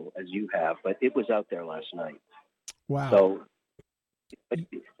official, as you have, but it was out there last night. Wow. So,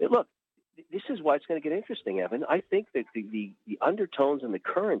 look, this is why it's going to get interesting, Evan. I think that the undertones and the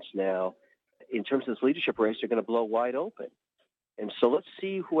currents now, in terms of this leadership race, are going to blow wide open. And so let's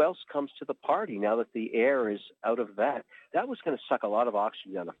see who else comes to the party now that the air is out of that. That was going to suck a lot of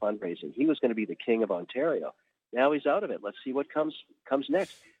oxygen out of fundraising. He was going to be the king of Ontario. Now he's out of it. Let's see what comes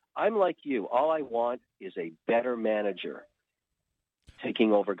next. I'm like you. All I want is a better manager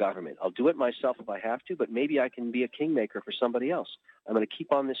taking over government. I'll do it myself if I have to, but maybe I can be a kingmaker for somebody else. I'm going to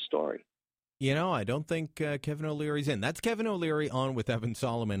keep on this story. I don't think Kevin O'Leary's in. That's Kevin O'Leary on with Evan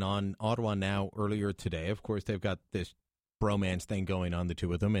Solomon on Ottawa Now earlier today. Of course, they've got this bromance thing going on, the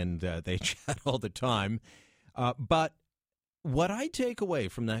two of them, and they chat all the time. But what I take away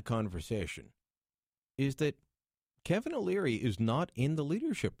from that conversation is that Kevin O'Leary is not in the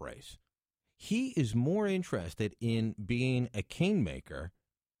leadership race. He is more interested in being a kingmaker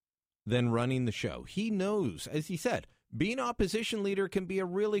than running the show. He knows, as he said, being opposition leader can be a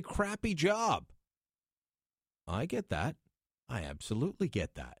really crappy job. I get that. I absolutely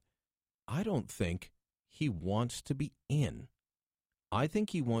get that. I don't think he wants to be in. I think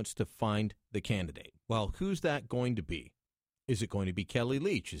he wants to find the candidate. Well, who's that going to be? Is it going to be Kelly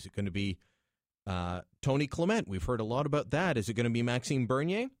Leitch? Is it going to be Tony Clement? We've heard a lot about that. Is it going to be Maxime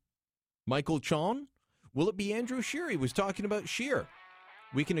Bernier? Michael Chon? Will it be Andrew Scheer? He was talking about Scheer.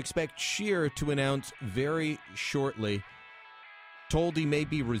 We can expect Scheer to announce very shortly. Told he may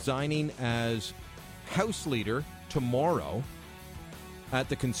be resigning as House Leader tomorrow at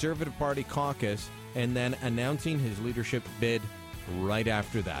the Conservative Party caucus and then announcing his leadership bid right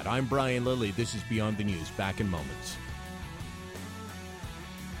after that. I'm Brian Lilley. This is Beyond the News. Back in moments.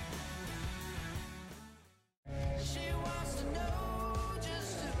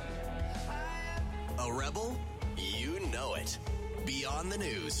 A rebel? You know it. Beyond the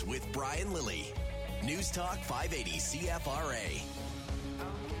News with Brian Lilley. News Talk 580 CFRA.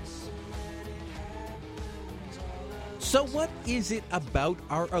 So what is it about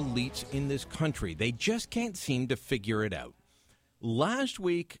our elites in this country? They just can't seem to figure it out. Last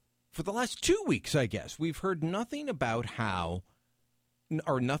week, for the last 2 weeks, I guess, we've heard nothing about how,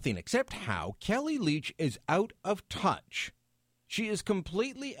 or nothing except how, Kelly Leitch is out of touch. She is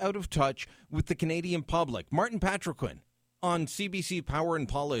completely out of touch with the Canadian public. Martin Patriquin on CBC Power and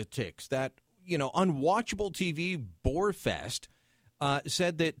Politics, that, unwatchable TV bore fest,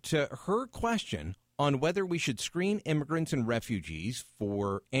 said that her question on whether we should screen immigrants and refugees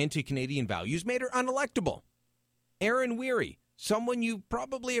for anti-Canadian values made her unelectable. Aaron Weary, someone you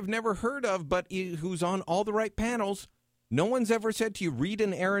probably have never heard of, but who's on all the right panels. No one's ever said to you, read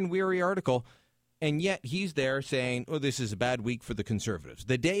an Aaron Weary article, and yet he's there saying, this is a bad week for the Conservatives.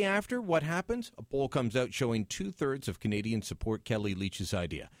 The day after, what happens? A poll comes out showing 2/3 of Canadians support Kelly Leitch's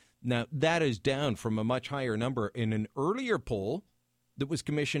idea. Now, that is down from a much higher number in an earlier poll that was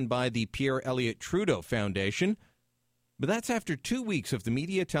commissioned by the Pierre Elliott Trudeau Foundation. But that's after 2 weeks of the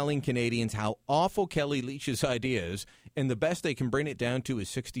media telling Canadians how awful Kelly Leitch's idea is, and the best they can bring it down to is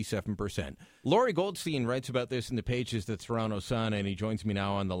 67%. Laurie Goldstein writes about this in the pages of the Toronto Sun, and he joins me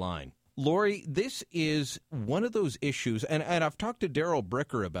now on the line. Laurie, this is one of those issues, and I've talked to Daryl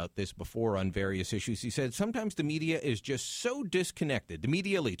Bricker about this before on various issues. He said sometimes the media is just so disconnected, the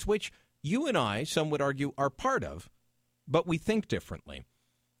media elites, which you and I, some would argue, are part of, but we think differently.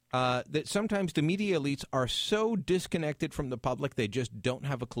 That sometimes the media elites are so disconnected from the public, they just don't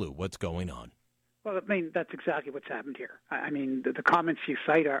have a clue what's going on. Well, I mean, that's exactly what's happened here. I mean, the comments you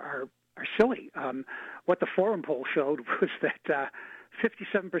cite are silly. What the Forum poll showed was that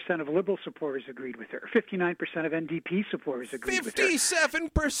 57% of Liberal supporters agreed with her. 59% of NDP supporters agreed with her.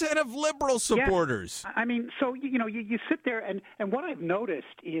 57% of Liberal supporters. Yeah. I mean, so, you sit there, and what I've noticed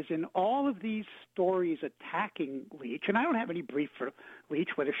is in all of these stories attacking Leitch, and I don't have any brief for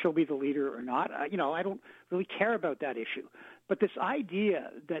Leitch, whether she'll be the leader or not. I don't really care about that issue. But this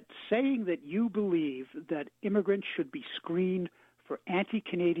idea that saying that you believe that immigrants should be screened for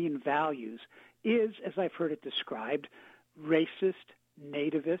anti-Canadian values is, as I've heard it described, racist,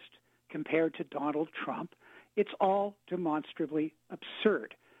 nativist, compared to Donald Trump. It's all demonstrably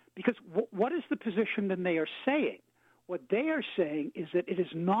absurd. Because what is the position that they are saying? What they are saying is that it is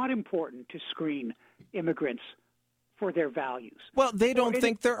not important to screen immigrants for their values. Well, they don't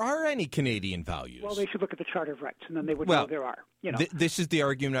think there are any Canadian values. Well, they should look at the Charter of Rights, and then they would know there are. This is the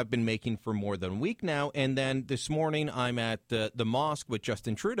argument I've been making for more than a week now. And then this morning I'm at the mosque with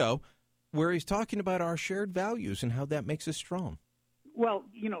Justin Trudeau, where he's talking about our shared values and how that makes us strong. Well,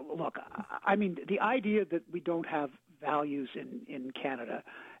 look, I mean, the idea that we don't have values in Canada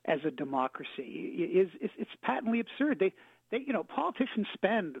as a democracy is patently absurd. They politicians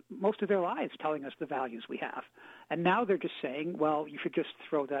spend most of their lives telling us the values we have, and now they're just saying, well, you should just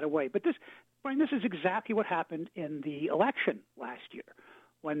throw that away. But this is exactly what happened in the election last year,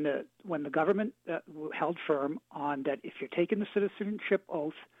 when the government held firm on that if you're taking the citizenship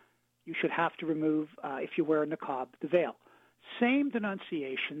oath, you should have to remove, if you wear a niqab, the veil. Same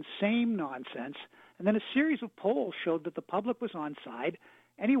denunciation, same nonsense. And then a series of polls showed that the public was on side,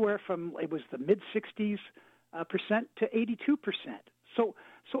 anywhere from, it was the mid-60s percent to 82%. So,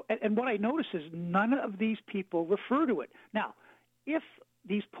 and what I notice is none of these people refer to it. Now, if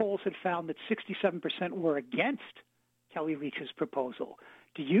these polls had found that 67% were against Kelly Leitch's proposal,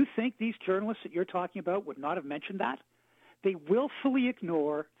 do you think these journalists that you're talking about would not have mentioned that? They willfully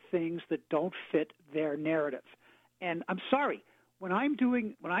ignore things that don't fit their narrative. And I'm sorry, when I'm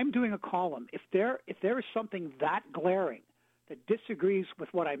doing a column, if there is something that glaring that disagrees with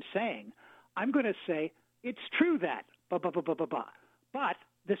what I'm saying, I'm going to say it's true that blah blah blah blah blah blah. But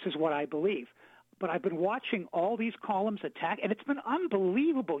this is what I believe. But I've been watching all these columns attack, and it's been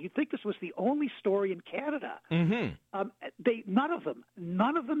unbelievable. You'd think this was the only story in Canada. Mm-hmm. None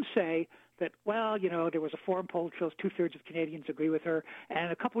of them say that, well, there was a foreign poll that shows 2/3 of Canadians agree with her.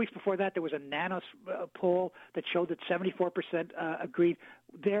 And a couple weeks before that, there was a Nanos poll that showed that 74% agreed.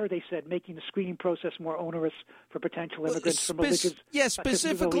 There, they said, making the screening process more onerous for potential immigrants from religions. Yes,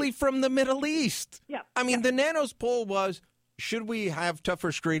 specifically from the Middle East. Yeah. I mean, the Nanos poll was, should we have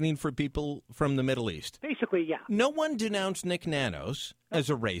tougher screening for people from the Middle East? Basically, yeah. No one denounced Nick Nanos as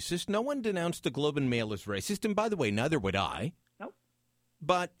a racist. No one denounced the Globe and Mail as racist. And by the way, neither would I. Nope.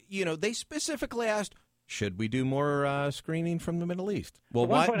 But, they specifically asked, should we do more screening from the Middle East? Well,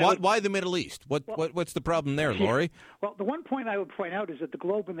 why the Middle East? What's the problem there, Lori? Well, the one point I would point out is that the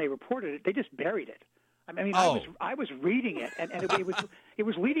Globe, when they reported it, they just buried it. I mean, I was reading it, and it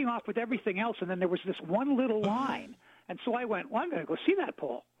was leading off with everything else, and then there was this one little line. And so I went, well, I'm going to go see that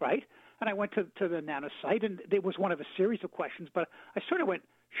poll, right? And I went to the Nanos site, and it was one of a series of questions. But I sort of went,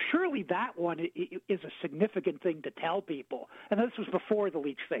 surely that one is a significant thing to tell people. And this was before the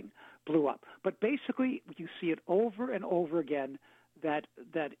Leach thing blew up. But basically, you see it over and over again that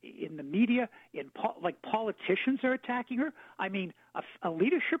in the media, like politicians are attacking her. I mean, a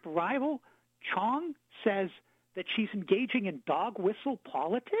leadership rival, Chong, says that she's engaging in dog whistle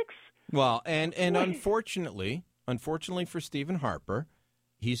politics. Well, and unfortunately for Stephen Harper,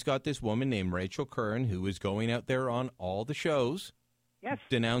 he's got this woman named Rachel Curran who is going out there on all the shows, yes,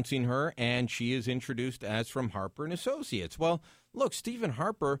 denouncing her, and she is introduced as from Harper and Associates. Well, look, Stephen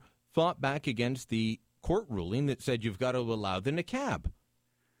Harper fought back against the court ruling that said you've got to allow the niqab.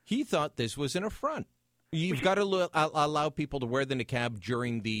 He thought this was an affront. You've got to allow people to wear the niqab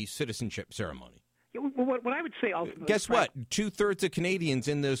during the citizenship ceremony. Yeah, well, what I would say ultimately... Guess what? 2/3 of Canadians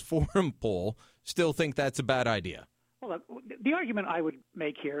in this forum poll still think that's a bad idea. Well, the argument I would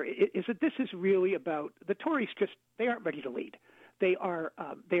make here is that this is really about the Tories. They aren't ready to lead. They are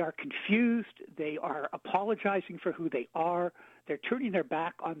confused. They are apologizing for who they are. They're turning their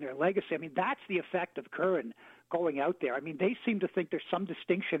back on their legacy. I mean, that's the effect of Curran going out there. I mean, they seem to think there's some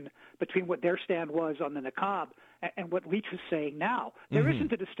distinction between what their stand was on the niqab and what Leach is saying now. There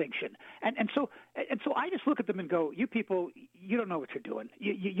isn't a distinction. And so I just look at them and go, you people, you don't know what you're doing.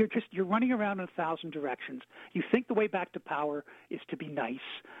 You're running around in 1,000 directions. You think the way back to power is to be nice,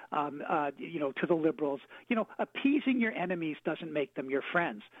 to the Liberals. Appeasing your enemies doesn't make them your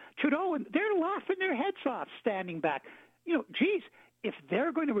friends. Trudeau, and they're laughing their heads off standing back. Geez, if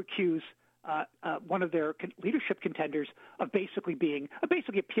they're going to accuse one of their leadership contenders of basically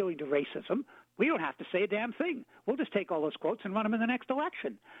appealing to racism, we don't have to say a damn thing. We'll just take all those quotes and run them in the next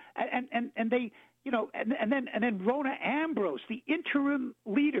election. And they, and then Rona Ambrose, the interim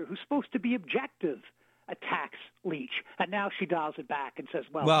leader who's supposed to be objective, attacks Leach, and now she dials it back and says,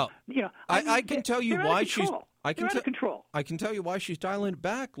 I can tell you why she's out of control. I can tell you why she's dialing it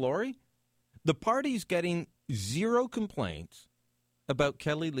back, Lori. The party's getting zero complaints about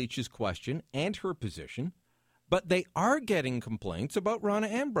Kelly Leach's question and her position, but they are getting complaints about Rona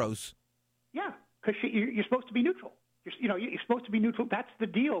Ambrose. Yeah, because you're supposed to be neutral. You're supposed to be neutral. That's the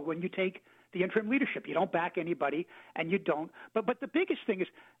deal when you take the interim leadership. You don't back anybody, and you don't. But the biggest thing is,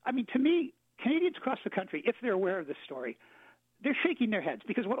 I mean, to me, Canadians across the country, if they're aware of this story, they're shaking their heads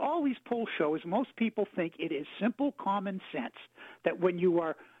because what all these polls show is most people think it is simple common sense that when you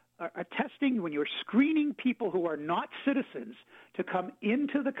are testing, when you're screening people who are not citizens to come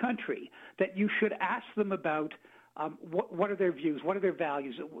into the country, that you should ask them about what are their views, what are their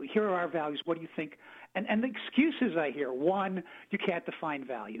values, here are our values, what do you think? And the excuses I hear, one, you can't define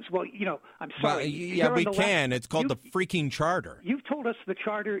values. Well, I'm sorry. Well, we can. It's called the freaking charter. You've told us the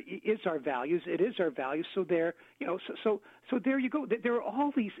charter is our values. It is our values. So there, so there you go. There are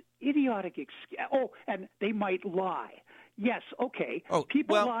all these idiotic excuses. Oh, and they might lie. Yes, okay.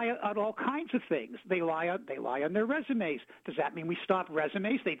 People lie on all kinds of things. They lie on their resumes. Does that mean we stop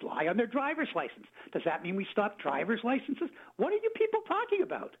resumes? They lie on their driver's license. Does that mean we stop driver's licenses? What are you people talking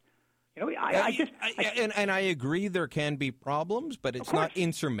about? I agree there can be problems, but it's not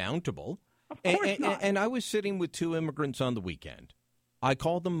insurmountable. Of course not. And I was sitting with two immigrants on the weekend. I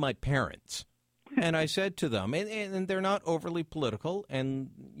called them my parents. And I said to them, and they're not overly political, and,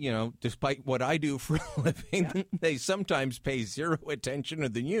 despite what I do for a living, they sometimes pay zero attention to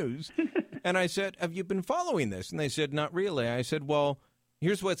the news. And I said, have you been following this? And they said, not really. I said, well,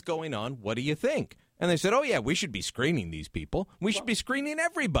 here's what's going on. What do you think? And they said, oh, yeah, we should be screening these people. We should be screening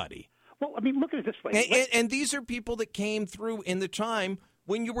everybody. Well, I mean, look at it this way. And these are people that came through in the time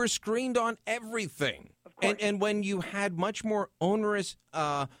when you were screened on everything. Of course. And when you had much more onerous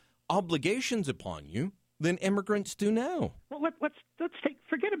obligations upon you than immigrants do now. Well, let's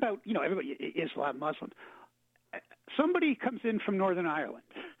forget about everybody Islam, Muslim. Somebody comes in from Northern Ireland,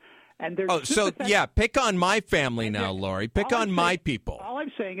 and they're pick on my family now, Laurie. Pick on my people. All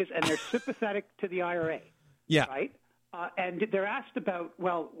I'm saying is, and they're sympathetic to the IRA. Yeah. Right. And they're asked about,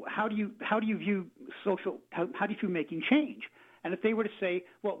 well, how do you view how do you view making change? And if they were to say,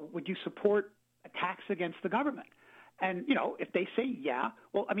 well, would you support attacks against the government? And if they say yeah,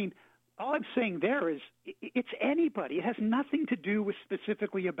 well, I mean, all I'm saying there is it's anybody. It has nothing to do with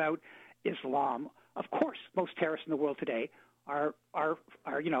specifically about Islam. Of course, most terrorists in the world today are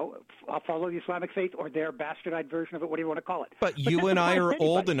follow the Islamic faith or their bastardized version of it, whatever you want to call it. But you and I are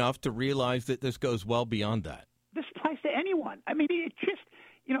old enough to realize that this goes well beyond that. This applies to anyone. I mean, it just,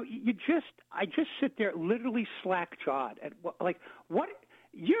 I just sit there literally slack-jawed at what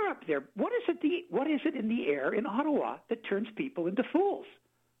you're up there. What is it in the air in Ottawa that turns people into fools?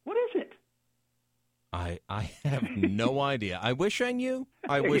 What is it? I have no idea. I wish I knew.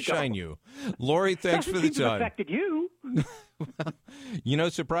 I knew. Laurie, thanks for the time. It affected you.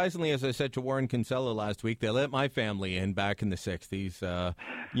 Surprisingly, as I said to Warren Kinsella last week, they let my family in back in the 60s.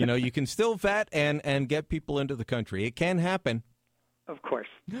 You can still vet and get people into the country. It can happen. Of course.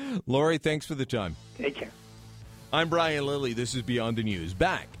 Laurie, thanks for the time. Take care. I'm Brian Lilley. This is Beyond the News.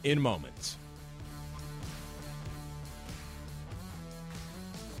 Back in moments.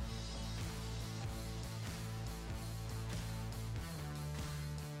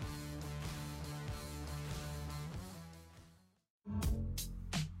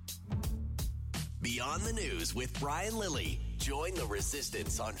 Beyond the News with Brian Lilley. Join the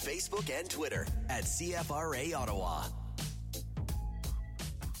resistance on Facebook and Twitter at CFRA Ottawa.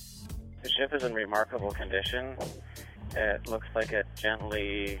 The ship is in remarkable condition. It looks like it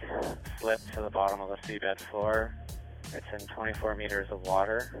gently slipped to the bottom of the seabed floor. It's in 24 meters of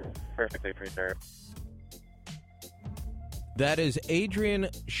water, perfectly preserved. That is Adrian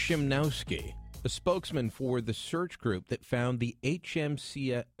Shimnowski, a spokesman for the search group that found the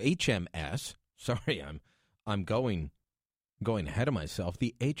HMS. Sorry, I'm going ahead of myself.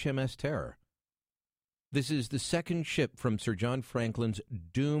 The HMS Terror. This is the second ship from Sir John Franklin's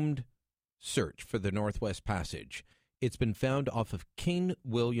doomed search for the Northwest Passage. It's been found off of King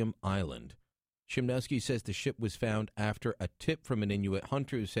William Island. Shimnowski says the ship was found after a tip from an Inuit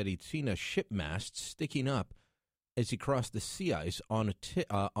hunter who said he'd seen a ship mast sticking up as he crossed the sea ice on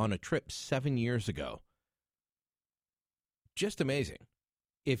a trip 7 years ago. Just amazing.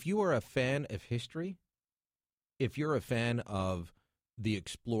 If you are a fan of history, if you're a fan of the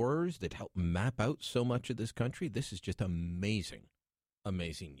explorers that helped map out so much of this country, this is just amazing,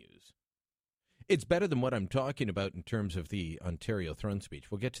 amazing news. It's better than what I'm talking about in terms of the Ontario throne speech.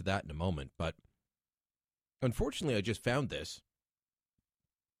 We'll get to that in a moment, but unfortunately, I just found this.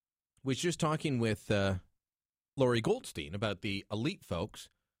 Was just talking with Laurie Goldstein about the elite folks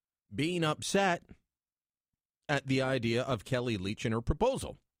being upset at the idea of Kelly Leitch and her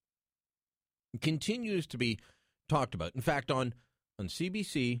proposal. It continues to be talked about. In fact, on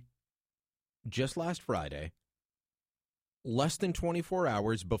CBC, just last Friday, less than 24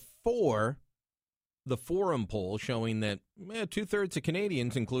 hours before the Forum poll showing that two-thirds of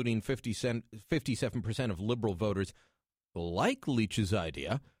Canadians, including 57% of Liberal voters, like Leitch's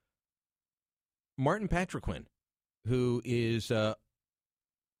idea, Martin Patriquin, who is,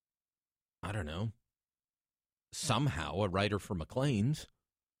 somehow a writer for Maclean's,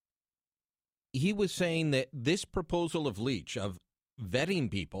 he was saying that this proposal of Leitch of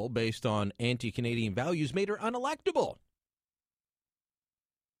vetting people based on anti-Canadian values made her unelectable.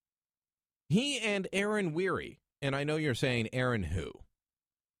 He and Aaron Weary, and I know you're saying, Aaron who?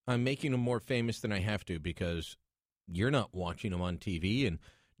 I'm making him more famous than I have to because you're not watching him on TV, and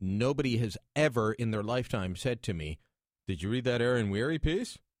nobody has ever in their lifetime said to me, did you read that Aaron Weary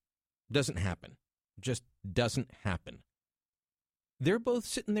piece? Doesn't happen. Just doesn't happen. They're both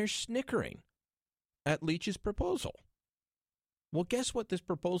sitting there snickering at Leitch's proposal. Well, guess what this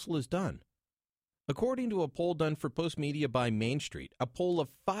proposal has done? According to a poll done for Postmedia by Main Street, a poll of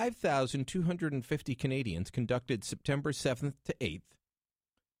 5,250 Canadians conducted September 7th to 8th,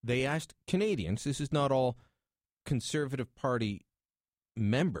 they asked Canadians, this is not all Conservative Party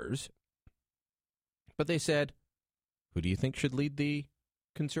members, but they said, who do you think should lead the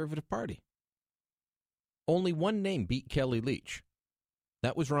Conservative Party? Only one name beat Kelly Leitch.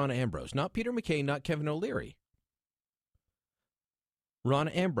 That was Rona Ambrose. Not Peter MacKay, not Kevin O'Leary.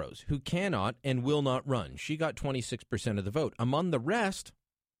 Rona Ambrose, who cannot and will not run. She got 26% of the vote. Among the rest,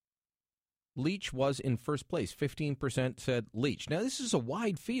 Leitch was in first place. 15% said Leitch. Now, this is a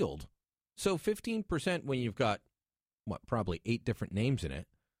wide field. So 15% when you've got, probably 8 different names in it.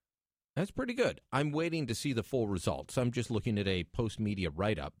 That's pretty good. I'm waiting to see the full results. I'm just looking at a post-media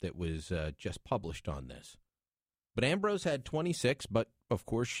write-up that was just published on this. But Ambrose had 26, but of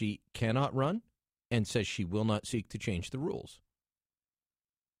course she cannot run and says she will not seek to change the rules.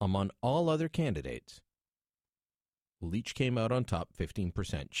 Among all other candidates, Leach came out on top,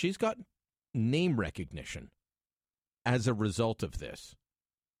 15%. She's got name recognition as a result of this.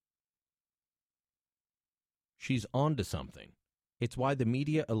 She's on to something. It's why the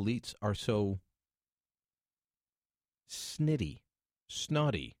media elites are so snotty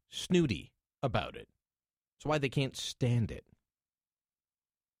about it. It's why they can't stand it.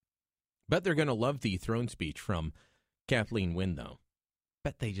 Bet they're going to love the throne speech from Kathleen Wynne, though.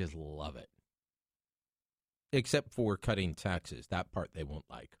 Bet they just love it. Except for cutting taxes. That part they won't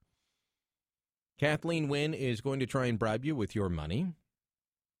like. Kathleen Wynne is going to try and bribe you with your money.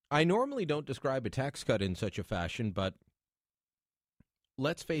 I normally don't describe a tax cut in such a fashion, but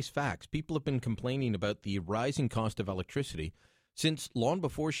let's face facts. People have been complaining about the rising cost of electricity since long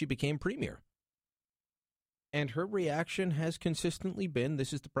before she became premier. And her reaction has consistently been,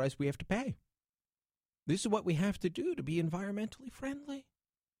 this is the price we have to pay. This is what we have to do to be environmentally friendly.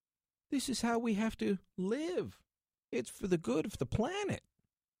 This is how we have to live. It's for the good of the planet.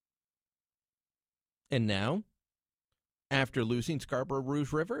 And now, after losing Scarborough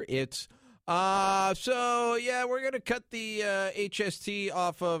Rouge River, it's, we're going to cut the HST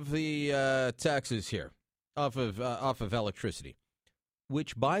off of the taxes here, off of electricity,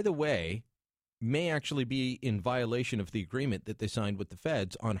 which, by the way, may actually be in violation of the agreement that they signed with the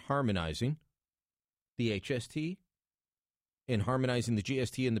feds on harmonizing the HST and harmonizing the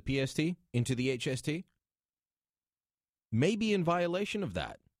GST and the PST into the HST. May be in violation of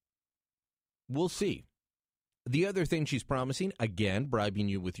that. We'll see. The other thing she's promising, again, bribing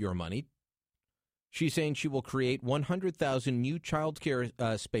you with your money, she's saying she will create 100,000 new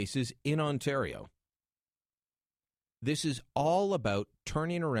childcare spaces in Ontario. This is all about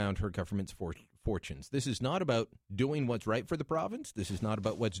turning around her government's fortunes. This is not about doing what's right for the province. This is not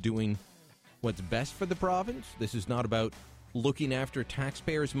about what's best for the province. This is not about looking after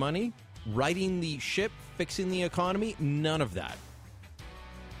taxpayers' money, righting the ship, fixing the economy. None of that.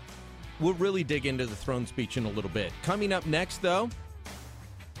 We'll really dig into the throne speech in a little bit. Coming up next, though,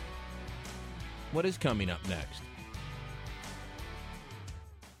 what is coming up next?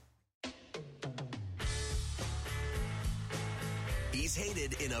 He's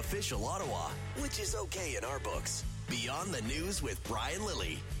hated in official Ottawa, which is okay in our books. Beyond the News with Brian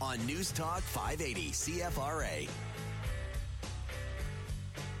Lilley on News Talk 580 CFRA.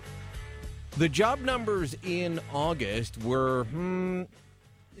 The job numbers in August were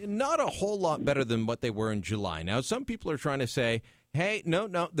not a whole lot better than what they were in July. Now, some people are trying to say, hey, no,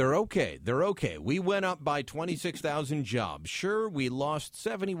 they're okay. They're okay. We went up by 26,000 jobs. Sure, we lost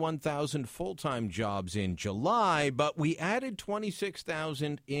 71,000 full-time jobs in July, but we added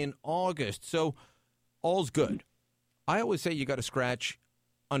 26,000 in August. So all's good. I always say you got to scratch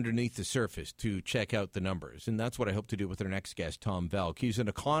underneath the surface to check out the numbers, and that's what I hope to do with our next guest, Tom Velk. He's an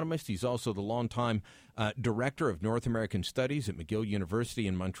economist. He's also the longtime director of North American Studies at McGill University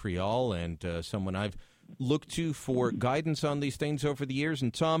in Montreal, and someone I've looked to for guidance on these things over the years.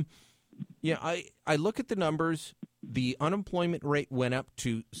 And Tom, yeah, I look at the numbers. The unemployment rate went up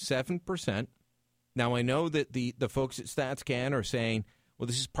to 7%. Now, I know that the folks at StatsCan are saying, well,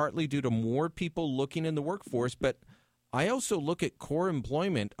 this is partly due to more people looking in the workforce, but I also look at core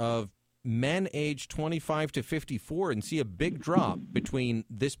employment of men aged 25 to 54 and see a big drop between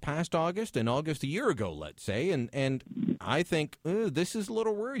this past August and August a year ago, let's say. And I think this is a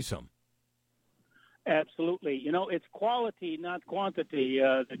little worrisome. Absolutely. You know, it's quality, not quantity,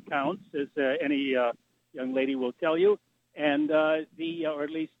 that counts, as any young lady will tell you, and or at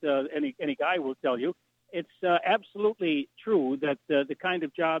least any guy will tell you. It's absolutely true that the kind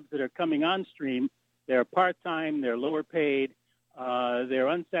of jobs that are coming on stream, they're part-time, they're lower paid, they're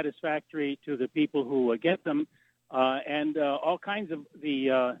unsatisfactory to the people who get them, and all kinds of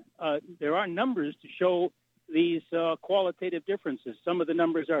there are numbers to show these qualitative differences. Some of the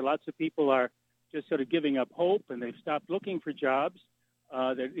numbers are lots of people are just sort of giving up hope, and they've stopped looking for jobs.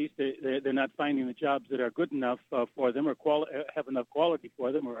 At least they're not finding the jobs that are good enough for them or have enough quality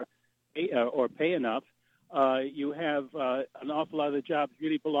for them or pay enough. You have an awful lot of the jobs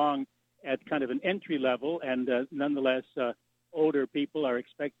really belong at kind of an entry level, and nonetheless, older people are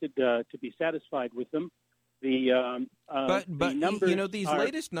expected to be satisfied with them. But the numbers, you know, these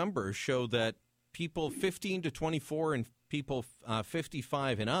latest numbers show that people 15 to 24 and people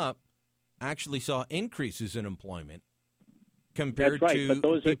 55 and up actually saw increases in employment compared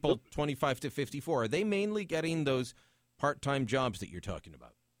to people 25 to 54. Are they mainly getting those part-time jobs that you're talking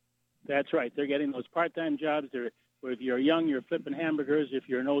about? That's right. They're getting those part-time jobs. If you're young, you're flipping hamburgers. If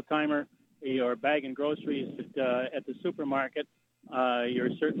you're an old-timer, you're bagging groceries at the supermarket. You're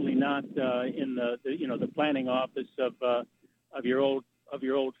certainly not in the planning office of your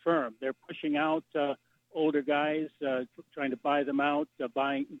old firm. They're pushing out older guys, trying to buy them out,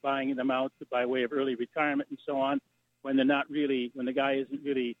 buying them out by way of early retirement and so on. When the guy isn't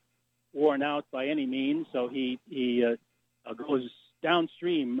really worn out by any means, so he goes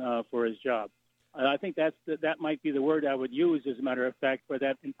downstream for his job. I think that might be the word I would use, as a matter of fact, for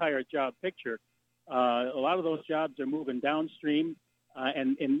that entire job picture. A lot of those jobs are moving downstream,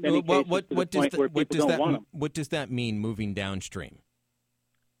 and in many cases to the point where people don't want them. What does that mean, moving downstream?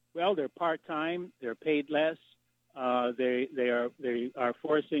 Well, they're part-time. They're paid less. They are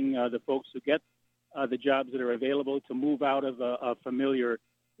forcing the folks who get the jobs that are available to move out of a familiar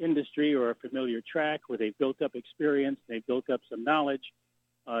industry or a familiar track where they've built up experience, they've built up some knowledge.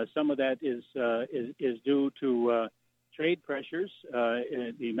 Some of that is due to trade pressures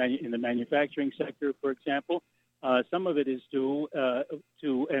in the manufacturing sector, for example. Some of it is due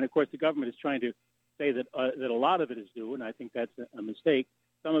to, and of course the government is trying to say that a lot of it is due, and I think that's a mistake.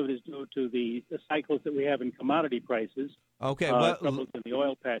 Some of it is due to the cycles that we have in commodity prices. Okay, troubles in the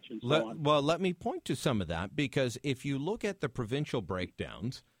oil patch and so on. Well, let me point to some of that, because if you look at the provincial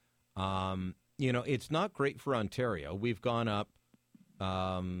breakdowns, it's not great for Ontario. We've gone up.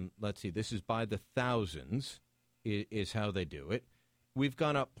 Let's see, this is by the thousands is how they do it. We've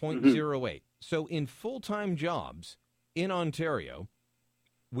gone up 0.08. So in full-time jobs in Ontario,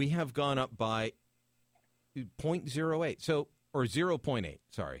 we have gone up by 0.08, or 0.8,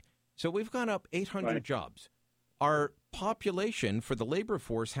 sorry. So we've gone up 800 jobs. Our population for the labor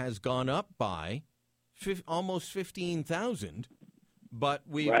force has gone up by almost 15,000, but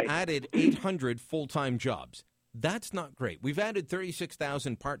we've added 800 full-time jobs. That's not great. We've added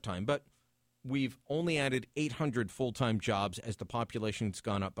 36,000 part-time, but we've only added 800 full-time jobs as the population's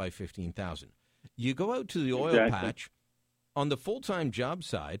gone up by 15,000. You go out to the oil patch. On the full-time job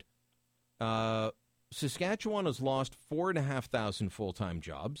side, Saskatchewan has lost 4,500 full-time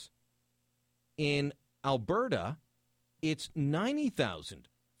jobs. In Alberta, it's 90,000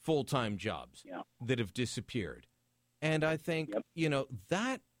 full-time jobs that have disappeared. And I think,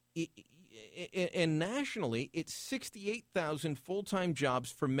 that... And nationally, it's 68,000 full-time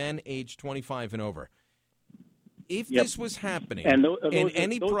jobs for men aged 25 and over. If this was happening in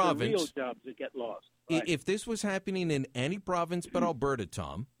any province, real jobs that get lost. If this was happening in any province but Alberta,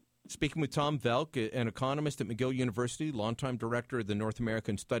 Tom, speaking with Tom Velk, an economist at McGill University, longtime director of the North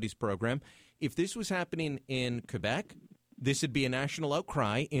American Studies Program, if this was happening in Quebec, this would be a national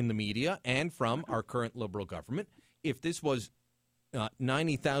outcry in the media and from our current Liberal government. If this was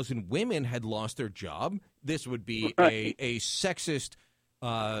 90,000 women had lost their job, this would be a sexist,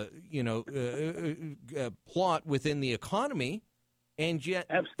 plot within the economy, and yet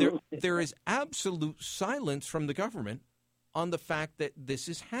there is absolute silence from the government on the fact that this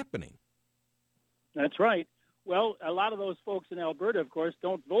is happening. That's right. Well, a lot of those folks in Alberta, of course,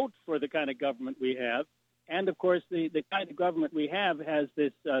 don't vote for the kind of government we have, and of course, the kind of government we have has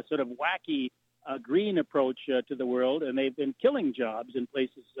this sort of wacky green approach to the world, and they've been killing jobs in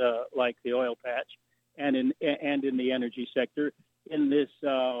places like the oil patch and in the energy sector in this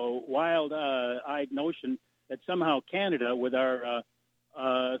wild-eyed notion that somehow Canada, with our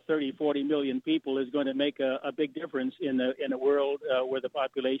 30, 40 million people, is going to make a big difference in a world where the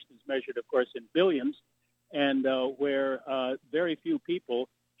population is measured, of course, in billions, and where very few people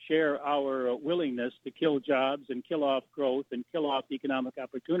share our willingness to kill jobs and kill off growth and kill off economic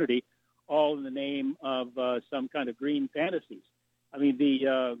opportunity, all in the name of some kind of green fantasies. I mean,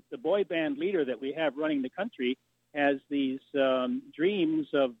 the boy band leader that we have running the country has these dreams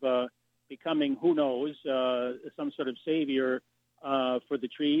of becoming, who knows, some sort of savior for the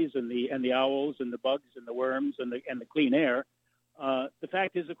trees and the owls and the bugs and the worms and the clean air. The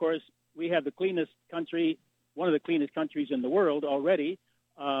fact is, of course, we have the cleanest country, one of the cleanest countries in the world already,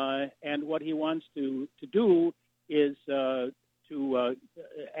 and what he wants to do is to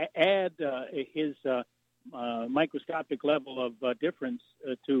add his microscopic level of difference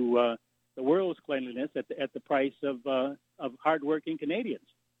to the world's cleanliness at the price of hardworking Canadians,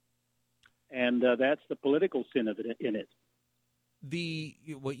 and that's the political sin of it in it.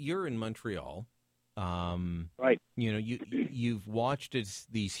 You're in Montreal, right? You've watched as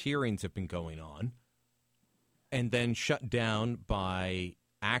these hearings have been going on, and then shut down by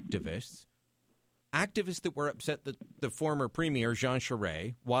activists that were upset that the former premier, Jean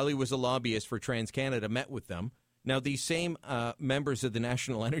Charest, while he was a lobbyist for TransCanada, met with them Now, these same members of the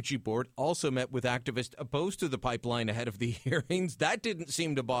National Energy Board also met with activists opposed to the pipeline ahead of the hearings. That didn't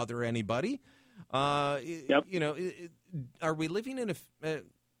seem to bother anybody. Yep. Are we living in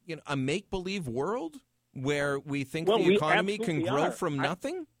a make-believe world where we think Well, the economy can absolutely grow are. from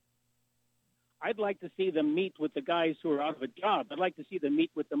nothing? I'd like to see them meet with the guys who are out of a job. I'd like to see them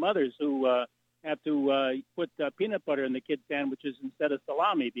meet with the mothers who have to put peanut butter in the kids' sandwiches instead of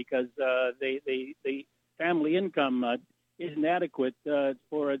salami because the family income isn't adequate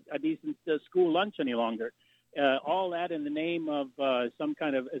for a decent school lunch any longer. All that in the name of some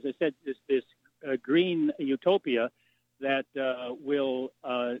kind of, as I said, this green utopia that will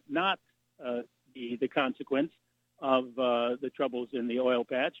not be the consequence of the troubles in the oil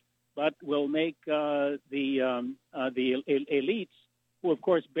patch, but will make the elites, who of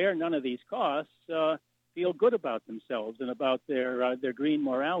course bear none of these costs, feel good about themselves and about their green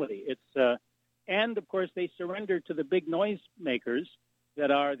morality. It's and of course they surrender to the big noise makers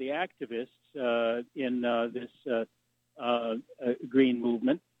that are the activists in this green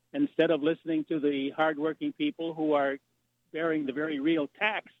movement, instead of listening to the hardworking people who are bearing the very real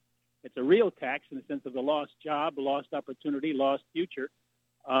tax. It's a real tax in the sense of the lost job, lost opportunity, lost future,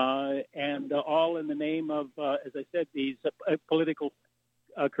 and all in the name of, as I said, these political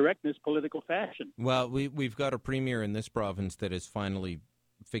correctness, political fashion. Well, we've got a premier in this province that has finally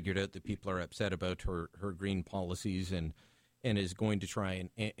figured out that people are upset about her green policies and is going to try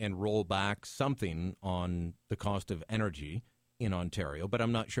and roll back something on the cost of energy in Ontario, but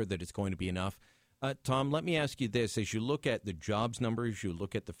I'm not sure that it's going to be enough. Tom, let me ask you this. As you look at the jobs numbers, you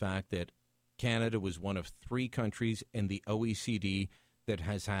look at the fact that Canada was one of 3 countries in the OECD that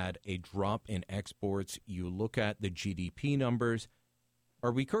has had a drop in exports. You look at the GDP numbers.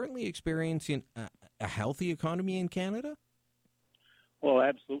 Are we currently experiencing a healthy economy in Canada? Well,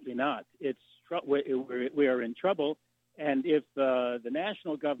 absolutely not. We are in trouble, and if the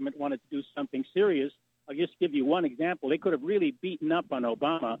national government wanted to do something serious, I'll just give you one example. They could have really beaten up on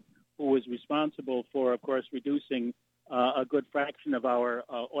Obama, who was responsible for, of course, reducing a good fraction of our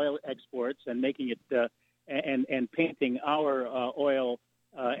oil exports and making it and painting our oil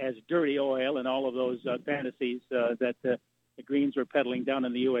as dirty oil and all of those fantasies that the Greens were peddling down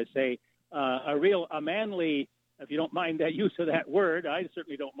in the USA. A manly, if you don't mind that use of that word, I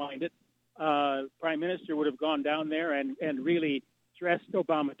certainly don't mind it, Prime Minister would have gone down there and really dressed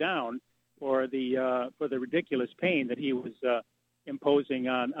Obama down for the ridiculous pain that he was imposing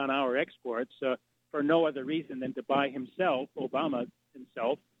on our exports for no other reason than to buy himself, Obama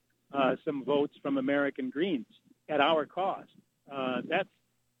himself, some votes from American Greens at our cost. That's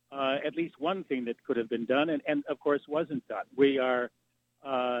at least one thing that could have been done and of course, wasn't done. We are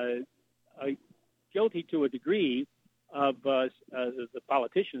guilty to a degree of the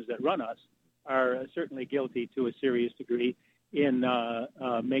politicians that run us are certainly guilty to a serious degree in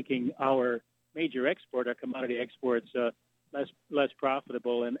making our major export, our commodity exports, less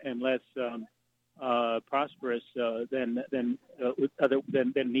profitable and less prosperous than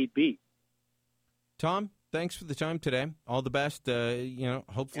need be. Tom, thanks for the time today. All the best.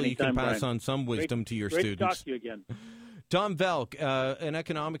 Hopefully you can pass on some wisdom to your students. Great to talk to you again. Tom Velk, an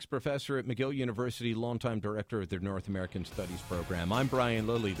economics professor at McGill University, longtime director of their North American Studies program. I'm Brian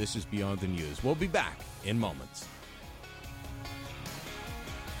Lilly. This is Beyond the News. We'll be back in moments.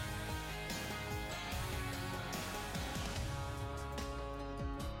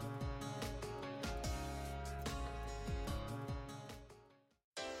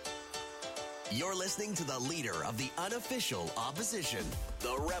 You're listening to the leader of the unofficial opposition,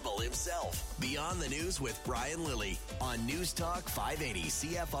 the rebel himself. Beyond the News with Brian Lilly on News Talk 580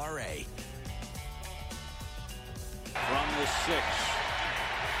 CFRA. From the 6.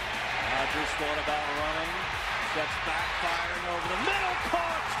 Rodgers thought about running. Steps back, firing over the middle.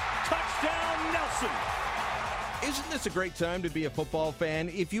 Caught. Touchdown, Nelson. Isn't this a great time to be a football fan?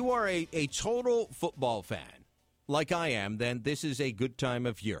 If you are a total football fan, like I am, then this is a good time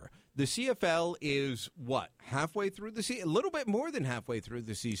of year. The CFL is, halfway through the season? A little bit more than halfway through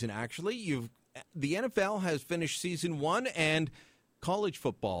the season, actually. The NFL has finished season 1, and college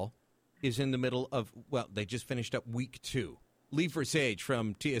football is in the middle of, they just finished up week 2. Lee Versage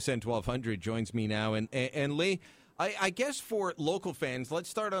from TSN 1200 joins me now. And Lee, I guess for local fans, let's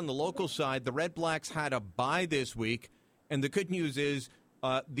start on the local side. The Red Blacks had a bye this week, and the good news is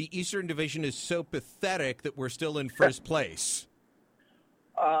the Eastern Division is so pathetic that we're still in first place.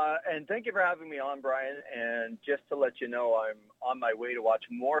 And thank you for having me on, Brian. And just to let you know, I'm on my way to watch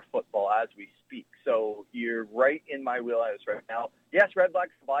more football as we speak. So you're right in my wheelhouse right now. Yes, Red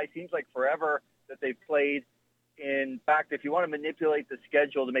Blacks bye seems like forever that they've played. In fact, if you want to manipulate the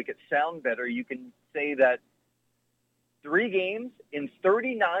schedule to make it sound better, you can say that 3 games in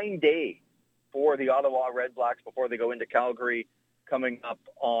 39 days for the Ottawa Redblacks before they go into Calgary coming up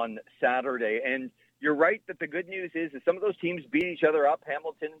on Saturday. And you're right that the good news is that some of those teams beat each other up.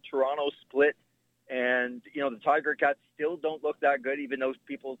 Hamilton and Toronto split. And, you know, the Tiger Cats still don't look that good, even though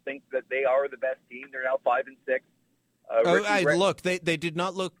people think that they are the best team. They're now 5-6. Look, they did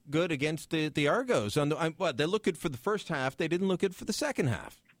not look good against the Argos. They looked good for the first half. They didn't look good for the second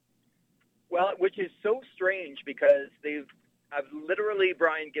half. Well, which is so strange because have literally,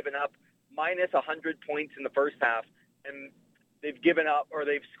 Brian, given up minus 100 points in the first half, and they've given up, or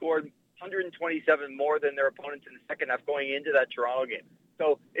they've scored 127 more than their opponents in the second half going into that Toronto game.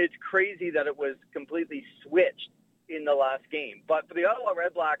 So it's crazy that it was completely switched in the last game. But for the Ottawa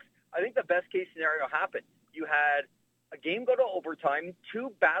Redblacks, I think the best case scenario happened. You had a game go to overtime,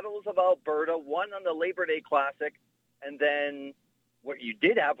 2 battles of Alberta, one on the Labor Day Classic, and then what you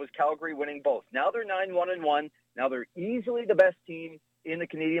did have was Calgary winning both. Now they're 9-1-1. Now they're easily the best team in the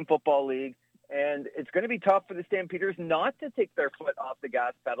Canadian Football League, and it's going to be tough for the Stampeders not to take their foot off the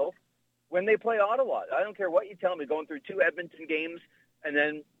gas pedal when they play Ottawa. I don't care what you tell me, going through 2 Edmonton games, and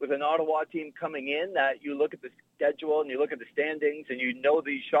then with an Ottawa team coming in that you look at the schedule and you look at the standings and you know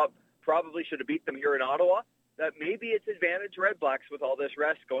the shop probably should have beat them here in Ottawa, that maybe it's advantage Redblacks with all this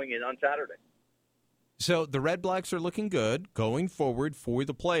rest going in on Saturday. So the Redblacks are looking good going forward for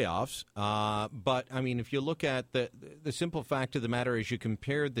the playoffs. But, I mean, if you look at the simple fact of the matter is you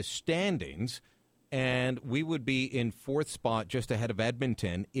compare the standings, and we would be in 4th spot just ahead of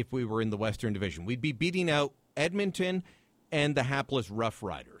Edmonton if we were in the Western Division. We'd be beating out Edmonton and the hapless Rough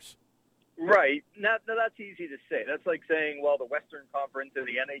Riders. Right. Now, that's easy to say. That's like saying, well, the Western Conference and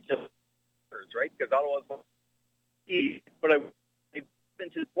the NHL, right? Because Ottawa's East, but they've been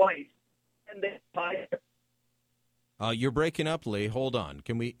to twice, and they tied. You're breaking up, Lee. Hold on.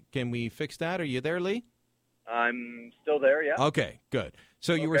 Can we fix that? Are you there, Lee? I'm still there, yeah. Okay, good.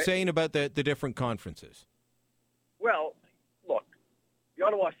 So you were saying about the different conferences. Well, look, the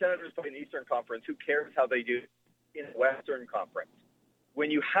Ottawa Senators play in the Eastern Conference. Who cares how they do in the Western Conference?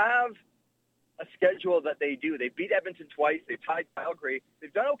 When you have a schedule that they do, they beat Edmonton twice, they tied Calgary,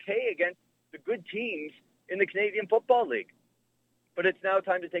 they've done okay against the good teams in the Canadian Football League. But it's now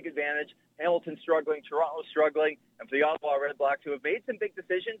time to take advantage. Hamilton's struggling, Toronto's struggling, and for the Ottawa Redblacks, who have made some big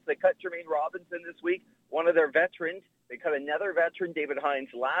decisions, they cut Jermaine Robinson this week, one of their veterans. They cut another veteran, David Hines,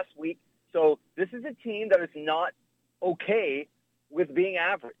 last week. So this is a team that is not okay with being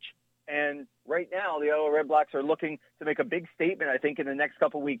average. And right now, the Ottawa Redblacks are looking to make a big statement, I think, in the next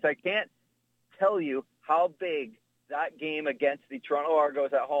couple of weeks. I can't tell you how big that game against the Toronto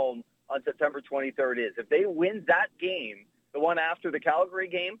Argos at home on September 23rd is. If they win that game, the one after the Calgary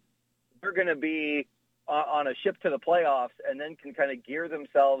game, they're going to be on a ship to the playoffs and then can kind of gear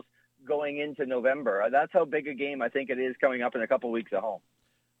themselves going into November. That's how big a game I think it is coming up in a couple of weeks at home.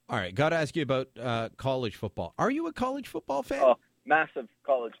 All right, got to ask you about college football. Are you a college football fan? Oh, massive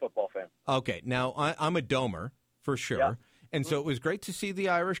college football fan. Okay, now I'm a domer for sure. Yeah. And so it was great to see the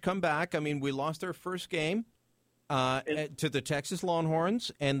Irish come back. I mean, we lost our first game to the Texas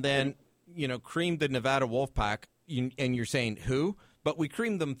Longhorns and then, creamed the Nevada Wolfpack. And you're saying who? But we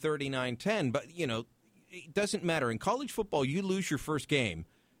creamed them 39-10. But, it doesn't matter. In college football, you lose your first game,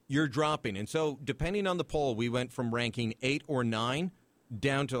 you're dropping. And so depending on the poll, we went from ranking 8 or 9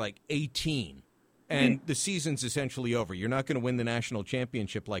 down to like 18. And the season's essentially over. You're not going to win the national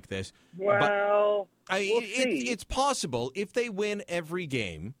championship like this. Well, we'll see. It's possible. If they win every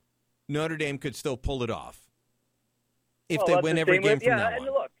game, Notre Dame could still pull it off. If they win every game from now on.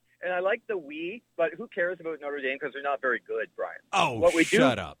 Look, and I like the we, but who cares about Notre Dame because they're not very good, Brian. Oh,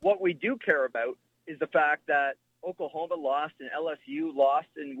 shut up. What we do care about is the fact that Oklahoma lost and LSU lost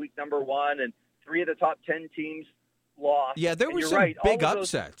in week number 1, and 3 of the top 10 teams lost. Yeah, there were some big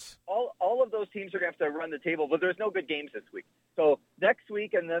upsets. All of those teams are going to have to run the table, but there's no good games this week. So next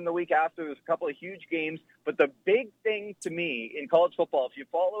week and then the week after, there's a couple of huge games. But the big thing to me in college football, if you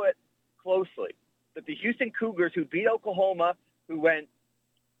follow it closely, that the Houston Cougars, who beat Oklahoma, who went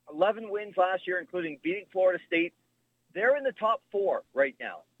 11 wins last year, including beating Florida State, they're in the top 4 right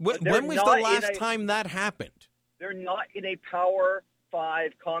now. When was the last time that happened? They're not in a Power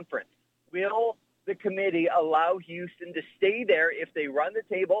 5 conference. Will the committee allow Houston to stay there if they run the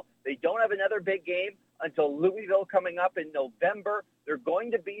table? They don't have another big game until Louisville coming up in November. They're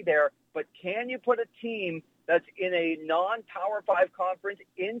going to be there, but can you put a team that's in a non-Power 5 conference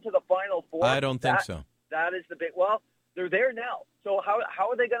into the Final Four? I don't think so. That is the big – well, they're there now. So how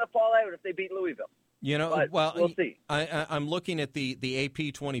are they going to fall out if they beat Louisville? We'll see. I'm looking at the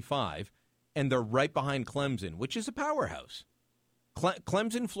AP 25, and they're right behind Clemson, which is a powerhouse.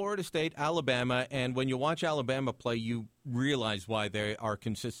 Clemson, Florida State, Alabama, and when you watch Alabama play, you realize why they are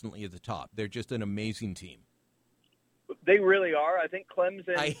consistently at the top. They're just an amazing team. They really are. I think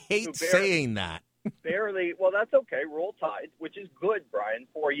Clemson... I hate saying that. Barely. Well, that's okay. Roll Tide, which is good, Brian,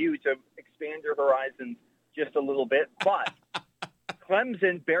 for you to expand your horizons just a little bit. But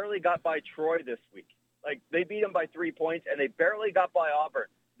Clemson barely got by Troy this week. Like, they beat them by 3 points, and they barely got by Auburn.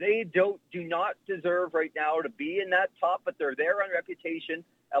 They do not deserve right now to be in that top, but they're there on reputation,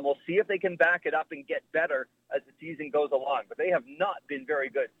 and we'll see if they can back it up and get better as the season goes along. But they have not been very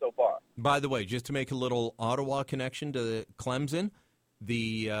good so far. By the way, just to make a little Ottawa connection to Clemson,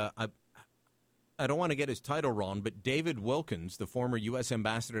 I don't want to get his title wrong, but David Wilkins, the former U.S.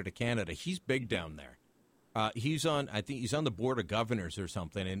 ambassador to Canada, he's big down there. I think he's on the board of governors or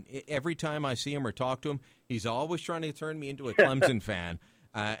something, and every time I see him or talk to him, he's always trying to turn me into a Clemson fan,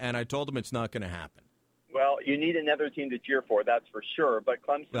 and I told him it's not going to happen. Well, you need another team to cheer for, that's for sure, but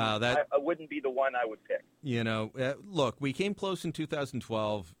Clemson, I wouldn't be the one I would pick. Look, we came close in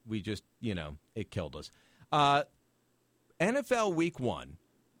 2012. We just, it killed us. NFL Week 1.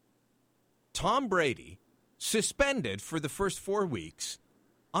 Tom Brady suspended for the first 4 weeks.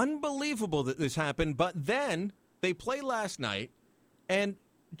 Unbelievable that this happened, but then they play last night, and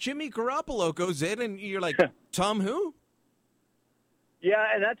Jimmy Garoppolo goes in, and you're like, Tom who? Yeah,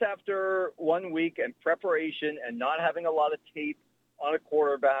 and that's after 1 week and preparation and not having a lot of tape on a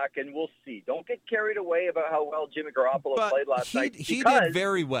quarterback, and we'll see. Don't get carried away about how well Jimmy Garoppolo played last night. He did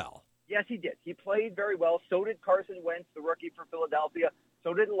very well. Yes, he did. He played very well. So did Carson Wentz, the rookie for Philadelphia.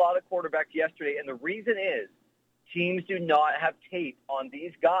 So did a lot of quarterbacks yesterday. And the reason is teams do not have tape on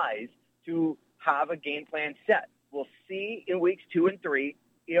these guys to have a game plan set. We'll see in weeks 2 and 3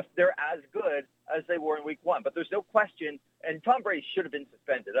 if they're as good as they were in week 1. But there's no question, and Tom Brady should have been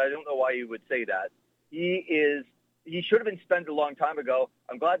suspended. I don't know why you would say that. He should have been suspended a long time ago.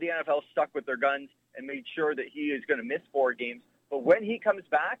 I'm glad the NFL stuck with their guns and made sure that he is going to miss 4 games. But when he comes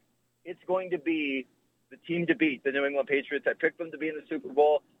back, it's going to be the team to beat, the New England Patriots. I picked them to be in the Super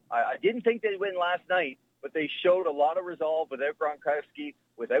Bowl. I didn't think they'd win last night, but they showed a lot of resolve without Gronkowski,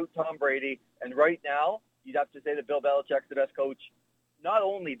 without Tom Brady. And right now, you'd have to say that Bill Belichick's the best coach, not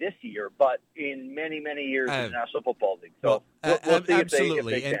only this year, but in many, many years in the National Football League. So we'll see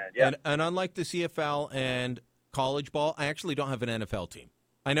absolutely. if they can. Yeah. And unlike the CFL and college ball, I actually don't have an NFL team.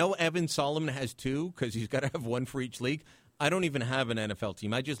 I know Evan Solomon has 2 because he's got to have 1 for each league. I don't even have an NFL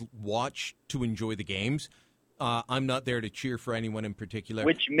team. I just watch to enjoy the games. I'm not there to cheer for anyone in particular.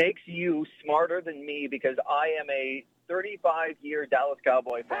 Which makes you smarter than me because I am a 35-year Dallas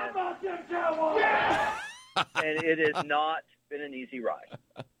Cowboy fan. How about them Cowboys? And it has not been an easy ride.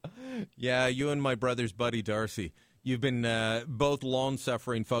 Yeah, you and my brother's buddy Darcy. You've been both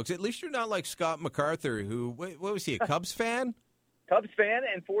long-suffering folks. At least you're not like Scott MacArthur, who, what was he, a Cubs fan? Cubs fan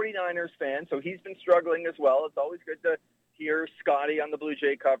and 49ers fan, so he's been struggling as well. It's always good to hear Scotty on the Blue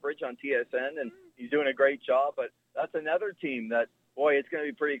Jay coverage on TSN, and he's doing a great job. But that's another team that, boy, it's going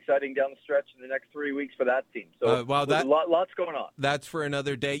to be pretty exciting down the stretch in the next 3 weeks for that team. So lots going on. That's for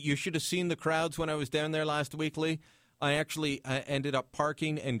another day. You should have seen the crowds when I was down there last week, Lee. I actually ended up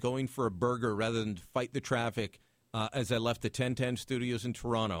parking and going for a burger rather than fight the traffic as I left the 1010 studios in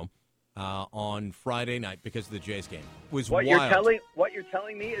Toronto on Friday night because of the Jays game. It was wild. What you're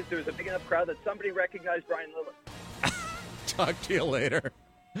telling me is there's a big enough crowd that somebody recognized Brian Lillard. Talk to you later.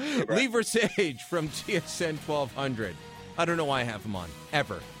 Lee Versage from TSN 1200. I don't know why I have him on,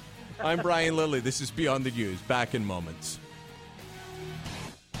 ever. I'm Brian Lilly. This is Beyond the News. Back in moments.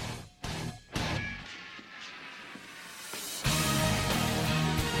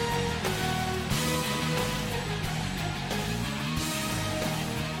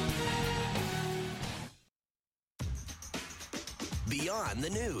 Beyond the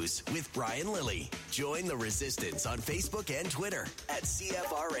News with Brian Lilly. Join the resistance on Facebook and Twitter at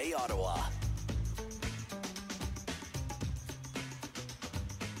CFRA Ottawa.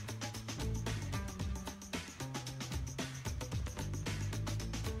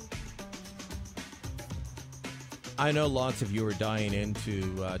 I know lots of you are dying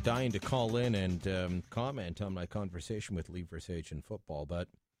to call in and comment on my conversation with Lee Versage in football, but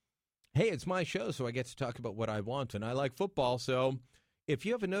hey, it's my show, so I get to talk about what I want, and I like football, so if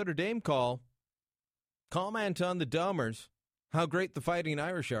you have a Notre Dame call, comment on the Domers, how great the Fighting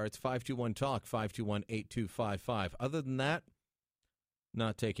Irish are. It's 521-TALK, 521-8255. Other than that,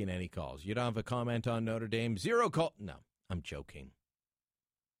 not taking any calls. You don't have a comment on Notre Dame, 0 call. No, I'm joking.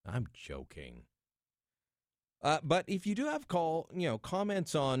 But if you do have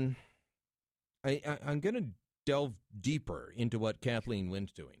comments on, I'm going to delve deeper into what Kathleen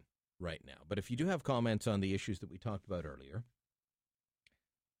Wynn's doing right now. But if you do have comments on the issues that we talked about earlier,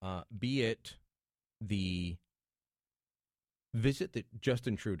 be it the visit that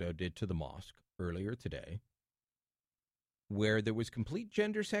Justin Trudeau did to the mosque earlier today, where there was complete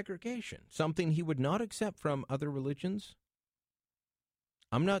gender segregation, something he would not accept from other religions.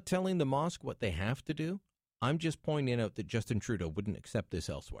 I'm not telling the mosque what they have to do. I'm just pointing out that Justin Trudeau wouldn't accept this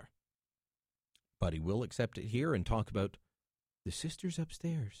elsewhere. But he will accept it here and talk about the sisters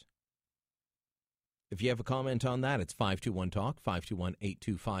upstairs. If you have a comment on that, it's 521-TALK,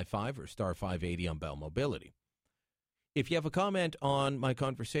 521-8255, or star 580 on Bell Mobility. If you have a comment on my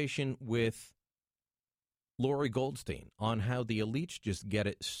conversation with Lori Goldstein on how the elites just get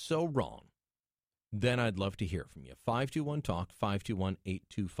it so wrong, then I'd love to hear from you. 521-TALK,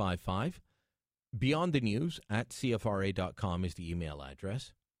 521-8255. Beyond the News at CFRA.com is the email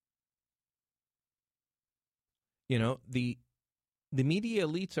address. You know, the media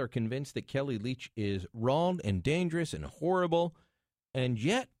elites are convinced that Kelly Leitch is wrong and dangerous and horrible, and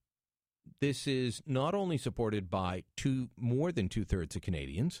yet this is not only supported by more than two-thirds of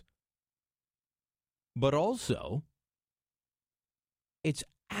Canadians, but also it's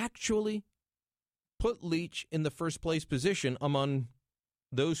actually put Leitch in the first-place position among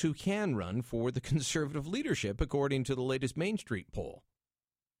those who can run for the Conservative leadership, according to the latest Main Street poll.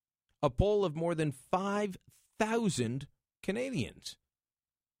 A poll of more than 5,000 Canadians.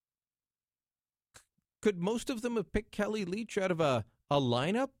 Could most of them have picked Kelly Leitch out of a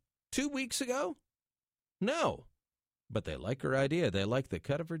lineup 2 weeks ago? No. But they like her idea. They like the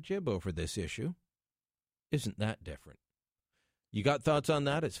cut of her jib over this issue. Isn't that different? You got thoughts on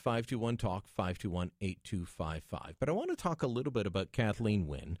that? It's 521-TALK, 521-8255. But I want to talk a little bit about Kathleen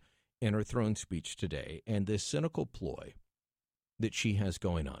Wynne in her throne speech today and this cynical ploy that she has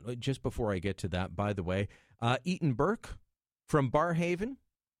going on. Just before I get to that, by the way, Eaton Burke from Barrhaven,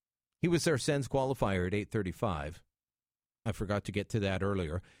 he was our Sens qualifier at 8:35. I forgot to get to that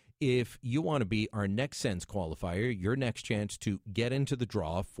earlier. If you want to be our next Sens qualifier, your next chance to get into the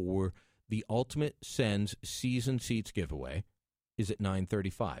draw for the Ultimate Sens season seats giveaway is at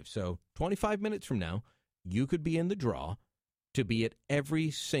 9:35. So 25 minutes from now, you could be in the draw to be at every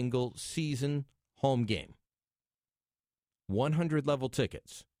single season home game. 100 level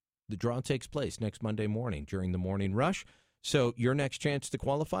tickets. The draw takes place next Monday morning during the morning rush. So your next chance to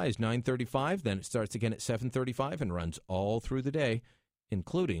qualify is 9:35. Then it starts again at 7:35 and runs all through the day,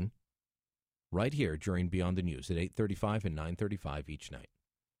 including right here during Beyond the News at 8:35 and 9:35 each night.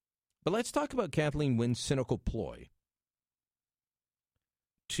 But let's talk about Kathleen Wynne's cynical ploy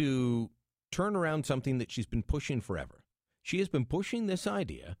to turn around something that she's been pushing forever. She has been pushing this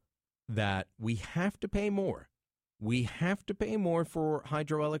idea that we have to pay more. We have to pay more for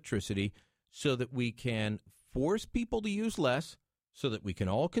hydroelectricity so that we can force people to use less, so that we can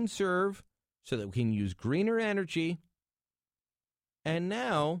all conserve, so that we can use greener energy. And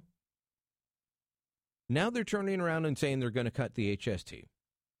now they're turning around and saying they're going to cut the HST.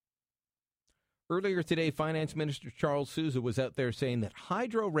 Earlier today, Finance Minister Charles Sousa was out there saying that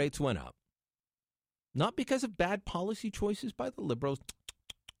hydro rates went up, not because of bad policy choices by the Liberals.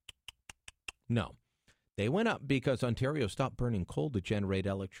 No, they went up because Ontario stopped burning coal to generate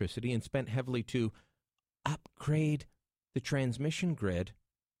electricity and spent heavily to upgrade the transmission grid.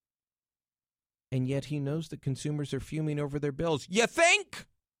 And yet he knows that consumers are fuming over their bills. You think?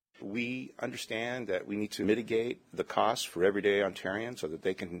 We understand that we need to mitigate the costs for everyday Ontarians so that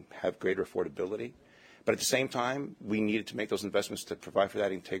they can have greater affordability. But at the same time, we needed to make those investments to provide for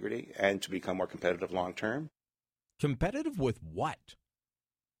that integrity and to become more competitive long term. Competitive with what?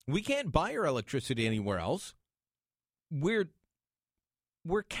 We can't buy our electricity anywhere else. We're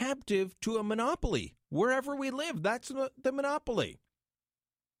captive to a monopoly. Wherever we live, that's the monopoly.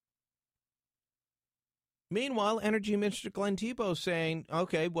 Meanwhile, Energy Minister Glenn Thibeault saying,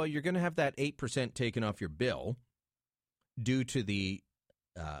 okay, well, you're going to have that 8% taken off your bill due to the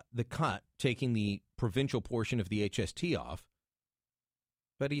cut, taking the provincial portion of the HST off.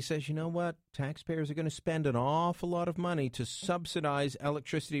 But he says, you know what? Taxpayers are going to spend an awful lot of money to subsidize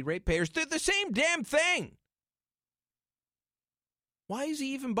electricity ratepayers. They're the same damn thing. Why is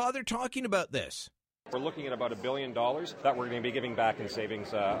he even bother talking about this? We're looking at about $1 billion that we're going to be giving back in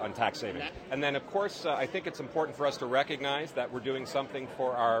savings on tax savings. And then, of course, I think it's important for us to recognize that we're doing something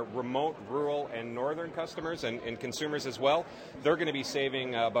for our remote, rural, and northern customers and consumers as well. They're going to be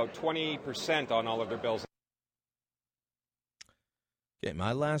saving about 20% on all of their bills. Okay,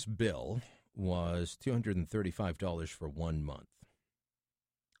 my last bill was $235 for 1 month.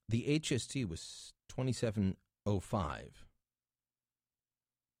 The HST was $27.05.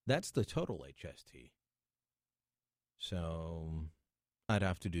 That's the total HST. So I'd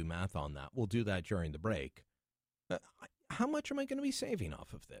have to do math on that. We'll do that during the break. how much am I going to be saving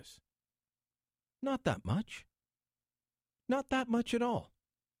off of this? Not that much. Not that much at all.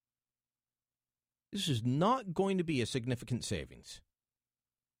 This is not going to be a significant savings.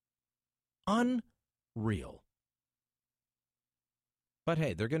 Unreal. But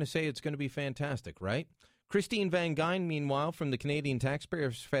hey, they're going to say it's going to be fantastic, right? Christine Van Gyn, meanwhile, from the Canadian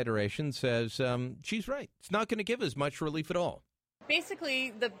Taxpayers Federation, says she's right. It's not going to give us much relief at all.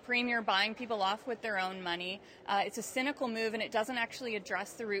 Basically, the Premier buying people off with their own money. It's a cynical move, and it doesn't actually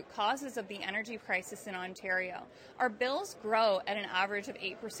address the root causes of the energy crisis in Ontario. Our bills grow at an average of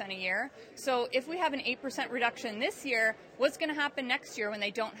 8% a year. So if we have an 8% reduction this year, what's going to happen next year when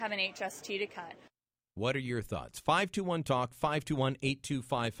they don't have an HST to cut? What are your thoughts? 521-TALK,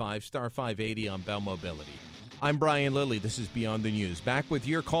 521-8255, star 580 on Bell Mobility. I'm Brian Lilly. This is Beyond the News. Back with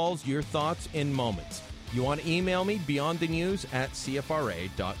your calls, your thoughts in moments. You want to email me,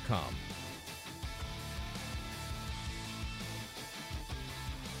 beyondthenews@cfra.com.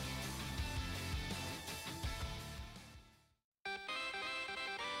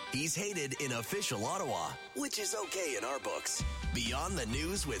 He's hated in official Ottawa, which is okay in our books. Beyond the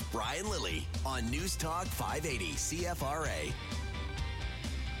News with Brian Lilly on News Talk 580 CFRA.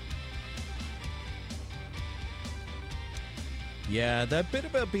 Yeah, that bit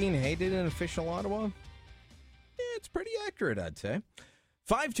about being hated in official Ottawa, it's pretty accurate, I'd say.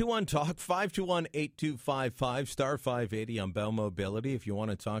 521-TALK, 521-8255, star 580 on Bell Mobility. If you want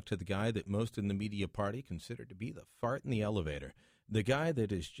to talk to the guy that most in the media party consider to be the fart in the elevator, the guy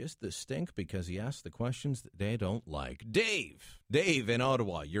that is just the stink because he asks the questions that they don't like. Dave in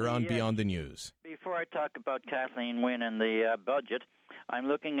Ottawa, you're on Beyond the News. Before I talk about Kathleen Wynne and the budget, I'm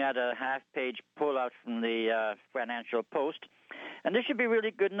looking at a half-page pullout from the Financial Post, and this should be really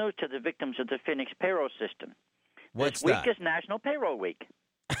good news to the victims of the Phoenix payroll system. What's this that? week is National Payroll Week.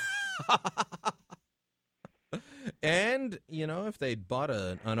 And, you know, if they'd bought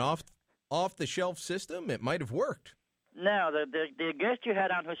an off-the-shelf system, it might have worked. Now, the guest you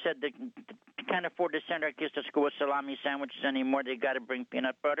had on who said they can't afford to send our kids to school with salami sandwiches anymore, they got to bring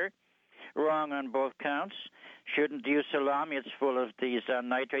peanut butter. Wrong on both counts. Shouldn't use salami. It's full of these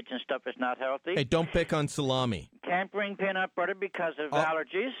nitrates and stuff. It's not healthy. Hey, don't pick on salami. Can't bring peanut butter because of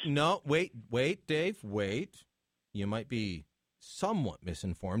allergies. No, wait, Dave, wait. You might be somewhat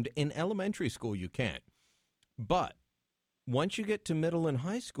misinformed. In elementary school, you can't. But once you get to middle and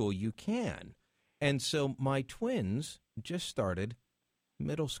high school, you can. And so my twins just started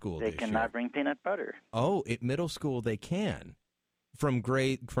middle school this year. They cannot bring peanut butter. Oh, at middle school they can. From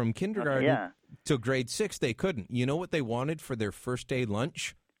kindergarten to grade 6, they couldn't. You know what they wanted for their first day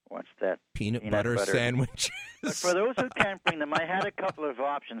lunch? What's that? Peanut butter sandwiches. But for those who can't bring them, I had a couple of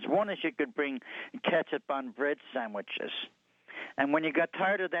options. One is you could bring ketchup on bread sandwiches. And when you got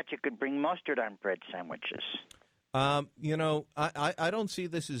tired of that, you could bring mustard on bread sandwiches. You know, I don't see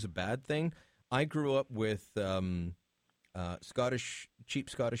this as a bad thing. I grew up with cheap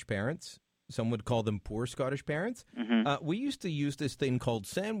Scottish parents. Some would call them poor Scottish parents. Mm-hmm. We used to use this thing called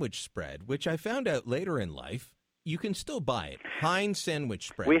sandwich spread, which I found out later in life. You can still buy it. Heinz sandwich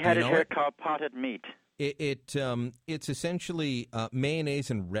spread. We had it here called potted meat. It's essentially mayonnaise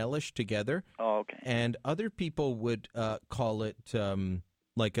and relish together. Oh, okay. And other people would call it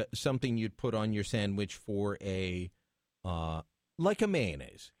like something you'd put on your sandwich for like a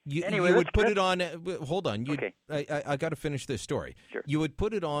mayonnaise. You would put it on. Hold on. Okay. I got to finish this story. Sure. You would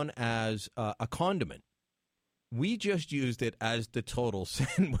put it on as a condiment. We just used it as the total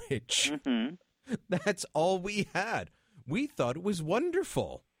sandwich. Mm-hmm. That's all we had. We thought it was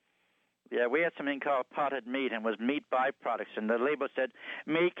wonderful. Yeah, we had something called potted meat, and it was meat byproducts, and the label said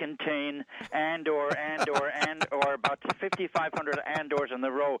may contain and/or about 5,500 and/ors in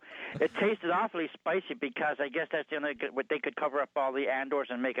the row. It tasted awfully spicy because I guess that's the only way they could cover up all the and/ors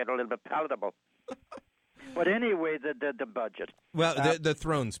and make it a little bit palatable. But anyway, the budget. Well, the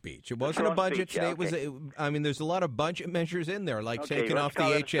throne speach. It wasn't a budget speech, yeah, today. okay. There's a lot of budget measures in there, like Okay, taking off the let's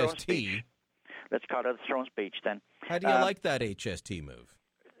call it a throne HST. speech. Let's call it a throne speech then. How do you like that HST move?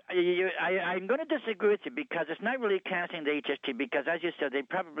 I'm going to disagree with you because it's not really canceling the HST because, as you said, they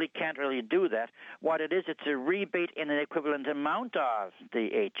probably can't really do that. What it is, it's a rebate in an equivalent amount of the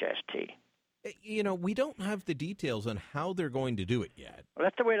HST. You know, we don't have the details on how they're going to do it yet. Well,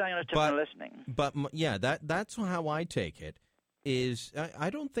 that's the way I understood from listening. But, yeah, that's how I take it, is I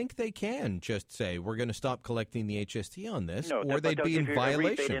don't think they can just say we're going to stop collecting the HST on this, or they'd be in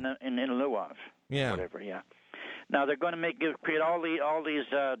violation. A rebate in lieu of. Yeah. Whatever, yeah. Now, they're going to create all these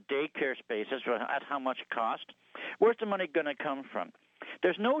daycare spaces at how much cost? Where's the money going to come from?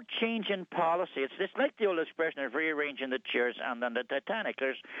 There's no change in policy. It's like the old expression of rearranging the chairs on the Titanic.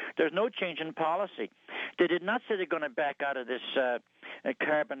 There's no change in policy. They did not say they're going to back out of this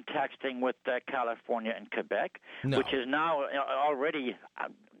carbon tax thing with California and Quebec, which is now already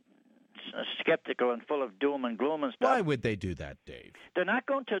skeptical and full of doom and gloom and stuff. Why would they do that, Dave? They're not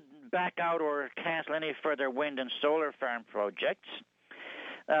going to back out or cancel any further wind and solar farm projects.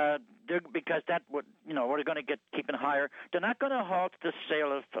 Because that would, we're going to keep it higher. They're not going to halt the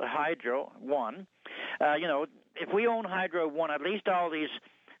sale of Hydro One. If we own Hydro One, at least all these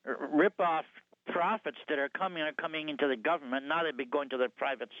rip-off profits that are coming into the government. Now they'd be going to the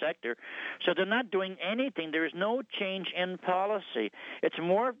private sector. So they're not doing anything. There is no change in policy. It's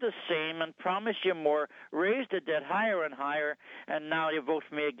more of the same and promise you more, raise the debt higher and higher, and now you vote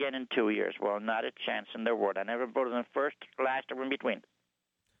for me again in 2 years. Well, not a chance in the world. I never voted in the first, last, or in between.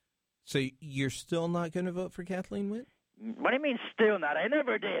 So you're still not going to vote for Kathleen Wynne? What do you mean still not? I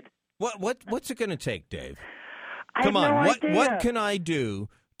never did. What's it going to take, Dave? Come on, what can I do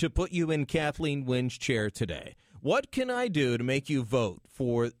to put you in Kathleen Wynne's chair today? What can I do to make you vote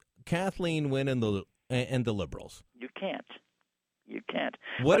for Kathleen Wynne and the Liberals? You can't. You can't.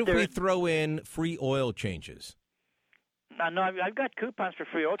 What if we throw in free oil changes? No, I've got coupons for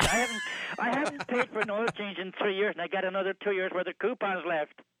free oil. I haven't paid for an oil change in 3 years, and I got another 2 years worth of coupons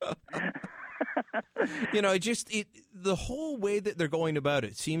left. The whole way that they're going about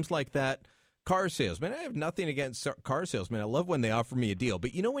it seems like that car salesman. I have nothing against car salesmen. I love when they offer me a deal.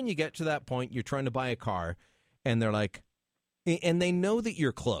 But when you get to that point, you're trying to buy a car, and they're like, and they know that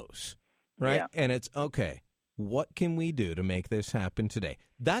you're close, right? Yeah. And it's, okay, what can we do to make this happen today?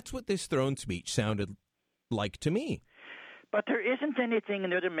 That's what this throne speech sounded like to me. But there isn't anything in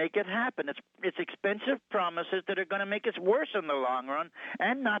there to make it happen. It's expensive promises that are going to make us worse in the long run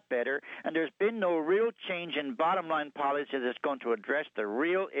and not better. And there's been no real change in bottom line policy that's going to address the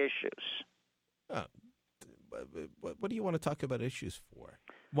real issues. What do you want to talk about issues for?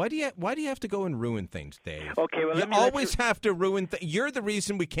 Why do you have to go and ruin things, Dave? Okay, well, you always have to ruin things. You're the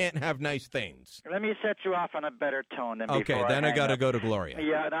reason we can't have nice things. Let me set you off on a better tone than okay, before. Then I got to go to Gloria.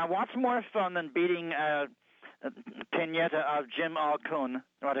 Yeah, now what's more fun than beating pinata of Jim Al-kun,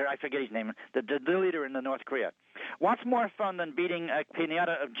 I forget his name, the leader in the North Korea. What's more fun than beating a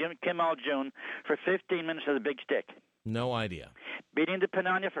pinata of Kim Il-jung for 15 minutes with a big stick? No idea. Beating the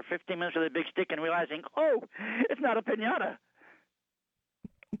pinata for 15 minutes with a big stick and realizing, it's not a pinata.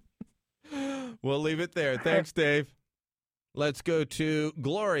 We'll leave it there. Thanks, Dave. Let's go to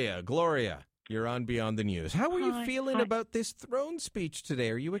Gloria. Gloria, you're on Beyond the News. How are you feeling about this throne speech today?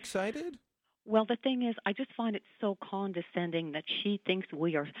 Are you excited? Well, the thing is, I just find it so condescending that she thinks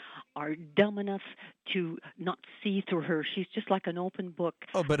we are dumb enough to not see through her. She's just like an open book.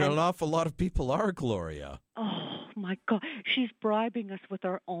 Oh, but an awful lot of people are, Gloria. Oh, my God. She's bribing us with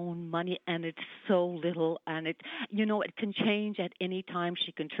our own money, and it's so little. And it can change at any time.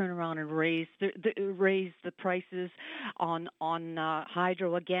 She can turn around and raise the prices on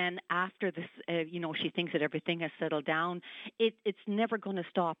hydro again after this. She thinks that everything has settled down. It's never going to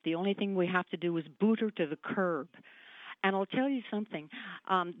stop. The only thing we have to do is boot her to the curb. And I'll tell you something.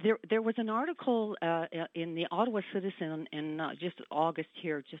 There was an article in the Ottawa Citizen in just August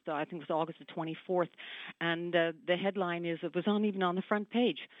here, I think it was August the 24th, and the headline is, it was even on the front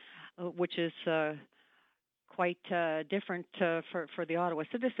page, which is quite different for the Ottawa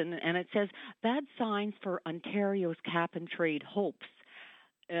Citizen, and it says, bad signs for Ontario's cap-and-trade hopes.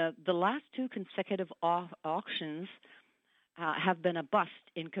 The last two consecutive auctions have been a bust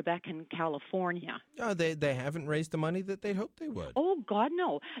in Quebec and California. Oh, they haven't raised the money that they'd hoped they would. Oh God,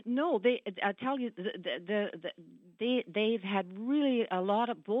 no. I tell you, they've had really a lot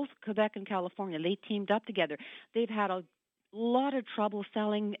of, both Quebec and California. They teamed up together. They've had a lot of trouble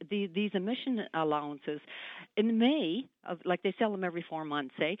selling these emission allowances. In May, like they sell them every 4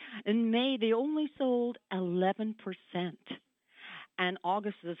 months, in May they only sold 11%. And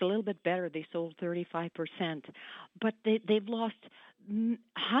August is a little bit better. They sold 35%. But they've lost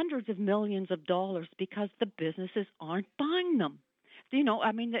hundreds of millions of dollars because the businesses aren't buying them.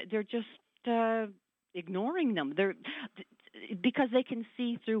 They're just ignoring them. Because they can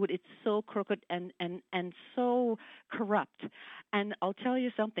see through it. It's so crooked and so corrupt. And I'll tell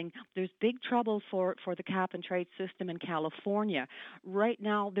you something. There's big trouble for the cap-and-trade system in California. Right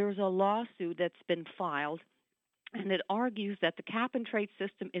now, there's a lawsuit that's been filed, and it argues that the cap-and-trade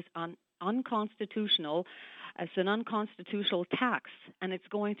system is unconstitutional. It's an unconstitutional tax, and it's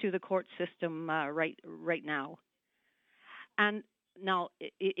going through the court system right now. And now,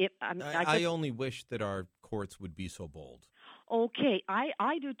 I only wish that our courts would be so bold. Okay,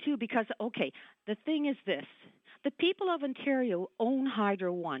 I do too, because, the thing is this. The people of Ontario own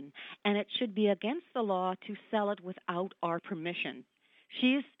Hydro One, and it should be against the law to sell it without our permission.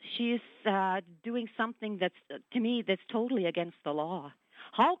 She's doing something that's to me that's totally against the law.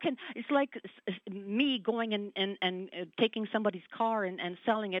 How can it's like me going and taking somebody's car and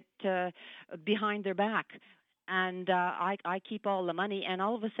selling it behind their back, and I keep all the money, and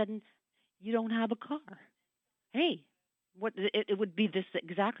all of a sudden you don't have a car. Hey, what it would be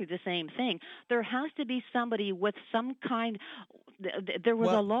exactly the same thing. There has to be somebody with some kind. There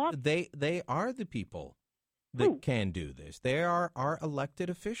was a law. They are the people that can do this. They are our elected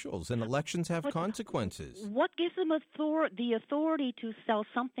officials, and elections have consequences. What gives them the authority to sell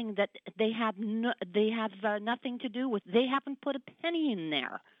something that they have nothing to do with? They haven't put a penny in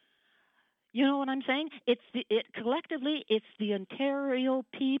there. You know what I'm saying? Collectively, it's the Ontario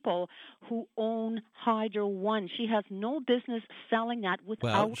people who own Hydro One. She has no business selling that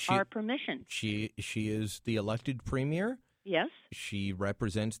without our permission. She is the elected premier. Yes. She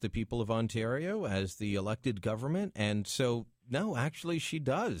represents the people of Ontario as the elected government. And so, no, actually she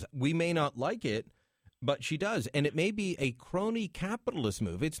does. We may not like it, but she does. And it may be a crony capitalist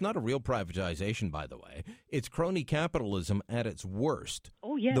move. It's not a real privatization, by the way. It's crony capitalism at its worst.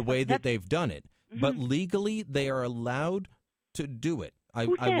 Oh, yes. The way that they've done it. Mm-hmm. But legally, they are allowed to do it.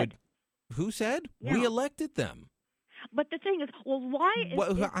 Who said? Yeah. We elected them. But the thing is, why is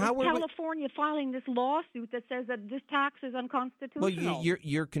California filing this lawsuit that says that this tax is unconstitutional? Well,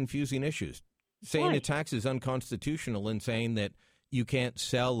 you're confusing issues. Saying a tax is unconstitutional and saying that you can't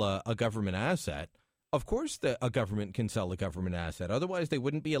sell a government asset. Of course a government can sell a government asset. Otherwise, they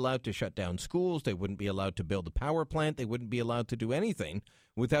wouldn't be allowed to shut down schools. They wouldn't be allowed to build a power plant. They wouldn't be allowed to do anything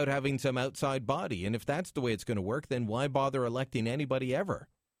without having some outside body. And if that's the way it's going to work, then why bother electing anybody ever?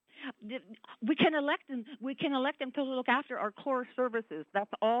 We can elect them. We can elect them to look after our core services. That's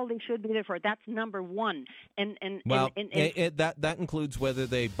all they should be there for. That's number one. That includes whether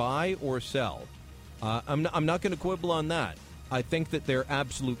they buy or sell. I'm not going to quibble on that. I think that they're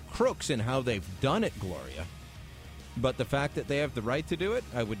absolute crooks in how they've done it, Gloria. But the fact that they have the right to do it,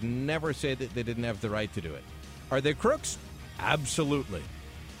 I would never say that they didn't have the right to do it. Are they crooks? Absolutely.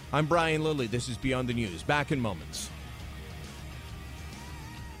 I'm Brian Lilley. This is Beyond the News. Back in moments.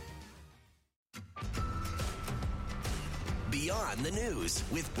 Beyond the News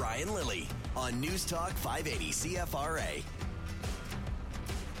with Brian Lilley on News Talk 580 CFRA.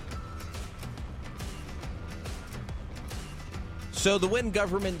 So the Wynne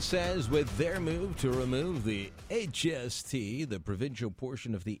government says with their move to remove the HST, the provincial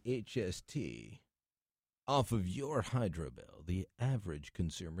portion of the HST, off of your hydro bill, the average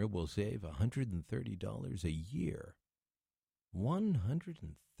consumer will save $130 a year.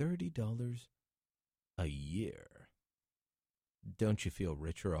 $130 a year. Don't you feel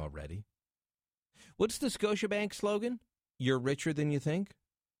richer already? What's the Scotiabank slogan? You're richer than you think?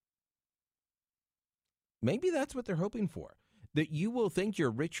 Maybe that's what they're hoping for. That you will think you're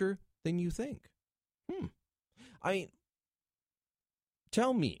richer than you think.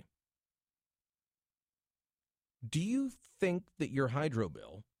 Tell me, do you think that your hydro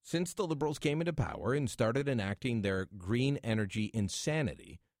bill, since the Liberals came into power and started enacting their green energy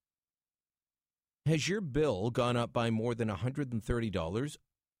insanity, has your bill gone up by more than $130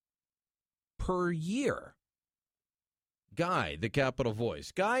 per year? Guy, the Capital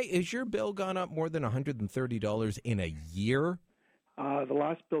Voice. Guy, is your bill gone up more than $130 in a year? The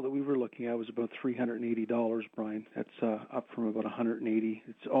last bill that we were looking at was about $380, Brian. That's up from about $180.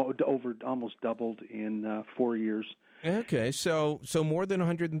 It's almost doubled in 4 years. Okay, so more than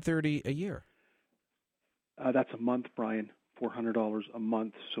 $130 a year. That's a month, Brian. $400 a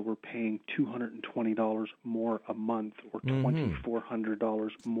month, so we're paying $220 more a month, or $2,400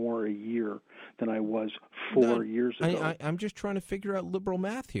 more a year than I was 4 years ago. I'm just trying to figure out liberal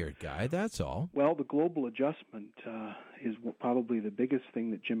math here, Guy, that's all. Well, the global adjustment is probably the biggest thing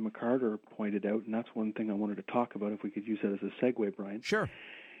that Jim McCarter pointed out, and that's one thing I wanted to talk about if we could use that as a segue, Brian. Sure.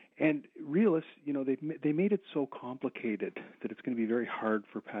 And realists, they made it so complicated that it's going to be very hard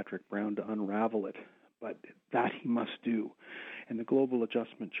for Patrick Brown to unravel it. But that he must do. And the global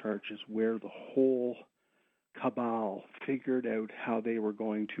adjustment charge is where the whole cabal figured out how they were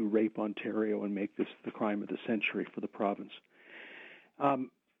going to rape Ontario and make this the crime of the century for the province.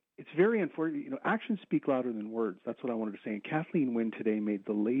 It's very unfortunate. Actions speak louder than words. That's what I wanted to say. And Kathleen Wynne today made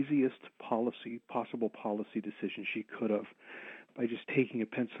the laziest possible policy decision she could have by just taking a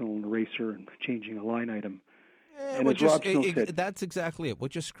pencil and eraser and changing a line item. And as Rob Snow said, that's exactly it. We'll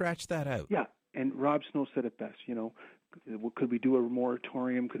just scratch that out. Yeah. And Rob Snow said it best, could we do a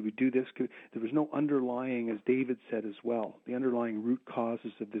moratorium? Could we do this? There was no underlying, as David said as well, the underlying root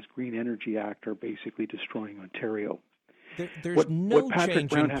causes of this Green Energy Act are basically destroying Ontario. There's no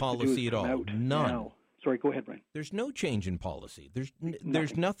change in policy at all. None. Now. Sorry, go ahead, Brian. There's no change in policy. There's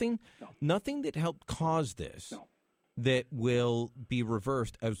nothing that helped cause this that will be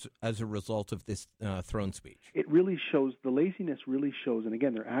reversed as a result of this throne speech. It really shows, the laziness really shows, and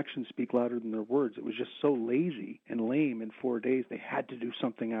again, their actions speak louder than their words. It was just so lazy and lame in 4 days. They had to do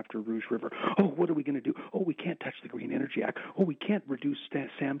something after Rouge River. Oh, what are we going to do? Oh, we can't touch the Green Energy Act. Oh, we can't reduce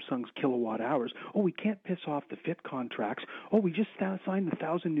Samsung's kilowatt hours. Oh, we can't piss off the FIT contracts. Oh, we just signed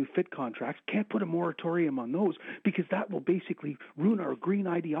 1,000 new FIT contracts. Can't put a moratorium on those because that will basically ruin our green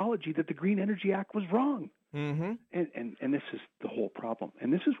ideology that the Green Energy Act was wrong. Mm-hmm. And this is the whole problem.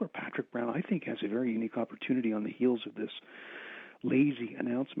 And this is where Patrick Brown, I think, has a very unique opportunity on the heels of this lazy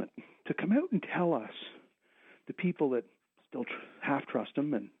announcement to come out and tell us, the people that still half trust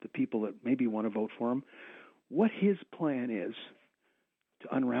him and the people that maybe want to vote for him, what his plan is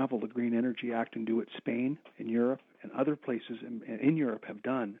to unravel the Green Energy Act and do what Spain and Europe and other places in Europe have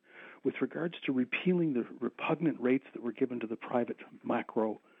done with regards to repealing the repugnant rates that were given to the private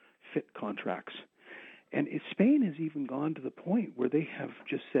macro FIT contracts. And Spain has even gone to the point where they have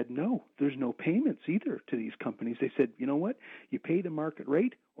just said, no, there's no payments either to these companies. They said, you know what, you pay the market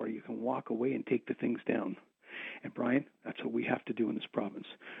rate or you can walk away and take the things down. And Brian, that's what we have to do in this province.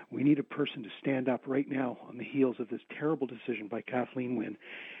 We need a person to stand up right now on the heels of this terrible decision by Kathleen Wynne.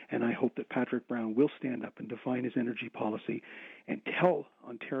 And I hope that Patrick Brown will stand up and define his energy policy and tell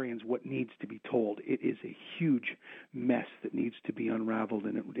Ontarians what needs to be told. It is a huge mess that needs to be unraveled,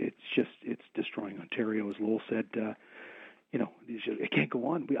 and it's destroying Ontario. As Lowell said, it can't go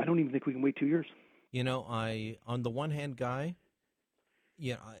on. I don't even think we can wait 2 years. You know, on the one hand, Guy,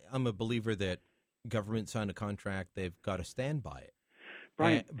 I'm a believer that government signed a contract, they've got to stand by it.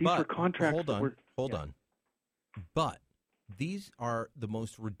 Brian, these were contracts. Hold on. But these are the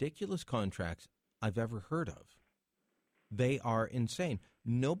most ridiculous contracts I've ever heard of. They are insane.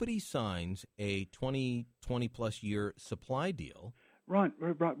 Nobody signs a 20-plus year supply deal. Brian,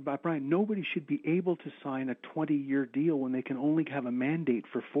 nobody should be able to sign a 20-year deal when they can only have a mandate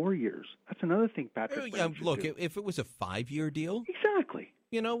for 4 years. That's another thing, Patrick. Look, if it was a 5-year deal. Exactly.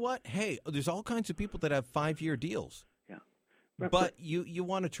 You know what? Hey, there's all kinds of people that have 5-year deals. Yeah. But you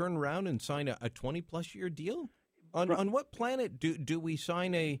want to turn around and sign a 20-plus year deal? On what planet do we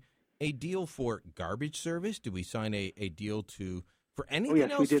sign a deal for garbage service? Do we sign a deal for anything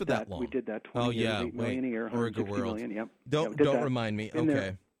else for that long? We did that. 20 years, 8 million a year, 160 million. Yep. Don't remind me.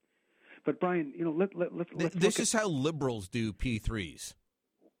 Okay. But Brian, let's this is how liberals do P3s.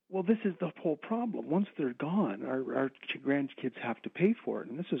 Well, this is the whole problem. Once they're gone, our grandkids have to pay for it.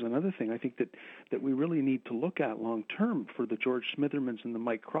 And this is another thing I think that we really need to look at long term for the George Smithermans and the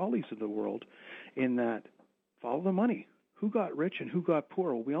Mike Crawleys of the world, in that follow the money. Who got rich and who got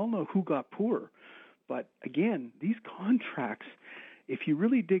poor? Well, we all know who got poor. But again, these contracts, if you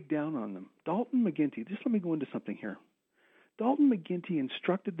really dig down on them, Dalton McGuinty, just let me go into something here. Dalton McGuinty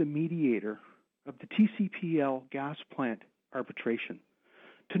instructed the mediator of the TCPL gas plant arbitration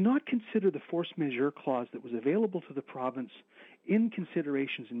to not consider the force majeure clause that was available to the province in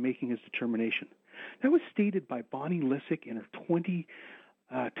considerations in making his determination. That was stated by Bonnie Lysyk in her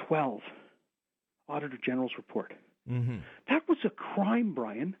 2012 Auditor General's report. Mm-hmm. That was a crime,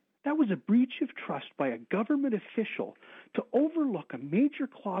 Brian. That was a breach of trust by a government official to overlook a major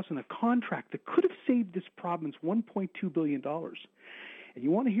clause in a contract that could have saved this province $1.2 billion. And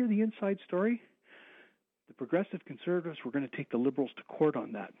you want to hear the inside story? The Progressive Conservatives were going to take the Liberals to court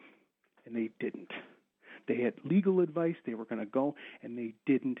on that, and they didn't. They had legal advice. They were going to go, and they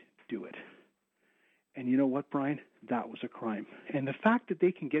didn't do it. And you know what, Brian? That was a crime. And the fact that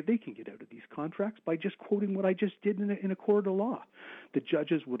they can get out of these contracts by just quoting what I just did in a court of law, the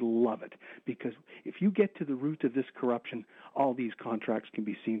judges would love it, because if you get to the root of this corruption, all these contracts can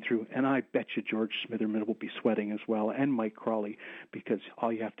be seen through. And I bet you George Smitherman will be sweating as well, and Mike Crawley, because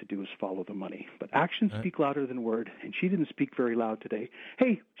all you have to do is follow the money. But actions speak louder than word, and she didn't speak very loud today.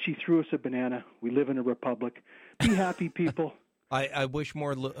 Hey, she threw us a banana. We live in a republic. Be happy, people. I wish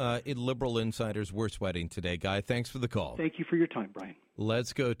more liberal insiders were sweating today, Guy. Thanks for the call. Thank you for your time, Brian.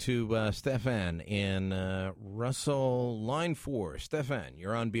 Let's go to Stefan in Russell, line 4. Stefan,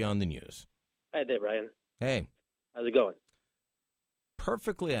 you're on Beyond the News. Hi there, Brian. Hey. How's it going?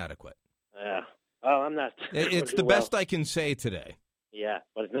 Perfectly adequate. Yeah. Oh, I'm not. It's the best I can say today. Yeah,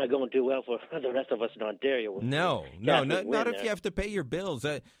 but it's not going too well for the rest of us in Ontario. No, not if you have to pay your bills.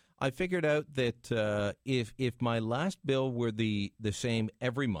 I figured out that if my last bill were the same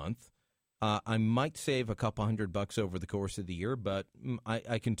every month, I might save a couple $100 over the course of the year. But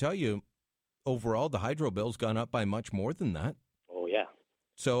I can tell you, overall, the hydro bill's gone up by much more than that. Oh, yeah.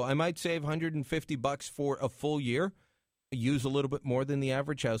 So I might save $150 for a full year, use a little bit more than the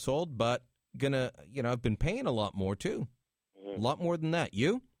average household, but I've been paying a lot more too. A lot more than that.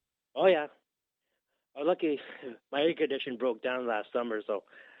 You? Oh, yeah. Lucky my air condition broke down last summer, so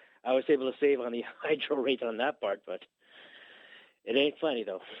I was able to save on the hydro rate on that part, but it ain't funny,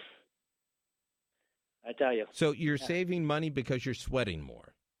 though. I tell you. So you're saving money because you're sweating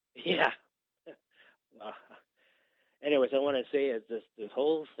more. Yeah. Anyways, I want to say is this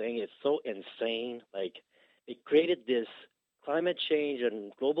whole thing is so insane. Like, they created this climate change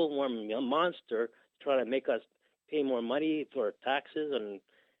and global warming monster trying to make us pay more money for taxes and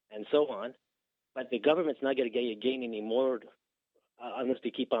so on. But the government's not going to gain any more unless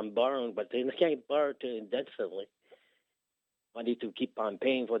they keep on borrowing. But they can't borrow indefinitely. Money to keep on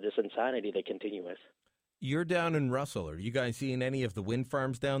paying for this insanity they continue with. You're down in Russell. Are you guys seeing any of the wind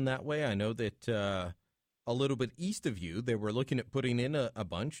farms down that way? I know that a little bit east of you, they were looking at putting in a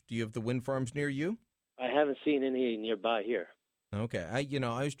bunch. Do you have the wind farms near you? I haven't seen any nearby here. Okay.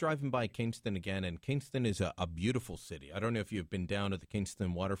 I was driving by Kingston again, and Kingston is a beautiful city. I don't know if you've been down at the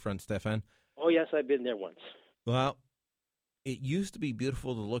Kingston waterfront, Stefan. Oh, yes, I've been there once. Well, it used to be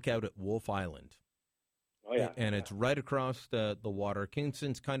beautiful to look out at Wolf Island. Oh, yeah. And it's right across the water.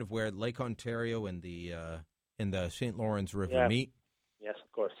 Kingston's kind of where Lake Ontario and the St. Lawrence River meet. Yes,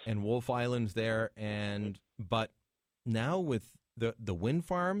 of course. And Wolf Island's there. But now with the wind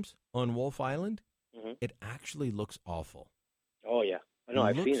farms on Wolf Island, it actually looks awful. Oh, yeah. I know.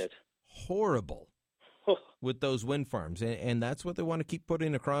 I've seen it. Horrible with those wind farms. And that's what they want to keep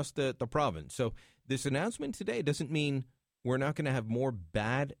putting across the province. So this announcement today doesn't mean we're not going to have more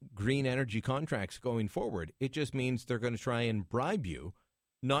bad green energy contracts going forward. It just means they're going to try and bribe you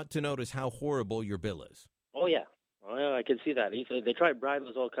not to notice how horrible your bill is. Oh, yeah. Oh, yeah, I can see that. They try to bribe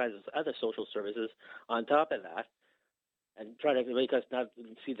us all kinds of other social services on top of that and try to make us not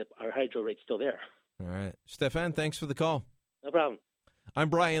see that our hydro rate's still there. All right. Stefan, thanks for the call. No problem. I'm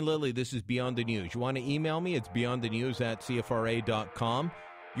Brian Lilly. This is Beyond the News. You want to email me? It's beyondthenews@cfra.com.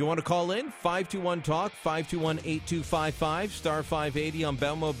 You want to call in? 521-TALK, 521-8255, star 580 on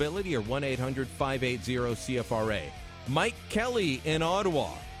Bell Mobility or 1-800-580-CFRA. Mike Kelly in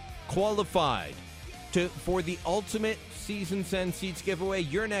Ottawa qualified for the ultimate Season Send Seats giveaway.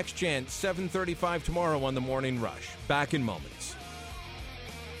 Your next chance, 7:35 tomorrow on The Morning Rush. Back in moments.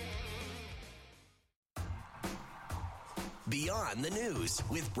 Beyond the News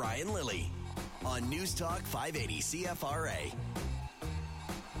with Brian Lilly on News Talk 580 CFRA.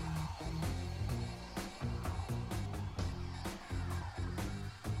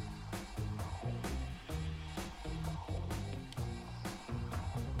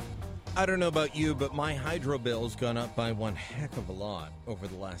 I don't know about you, but my hydro bill's gone up by one heck of a lot over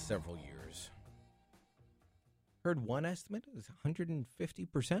the last several years. Heard one estimate is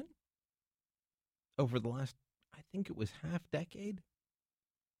 150% over the last, I think it was half decade.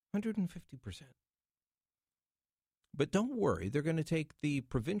 150%. But don't worry, they're going to take the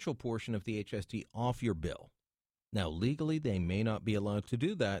provincial portion of the HST off your bill. Now, legally, they may not be allowed to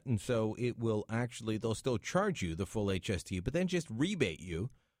do that, and so it will actually, they'll still charge you the full HST, but then just rebate you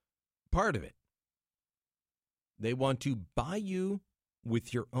part of it. They want to buy you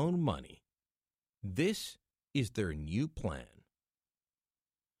with your own money. This is their new plan.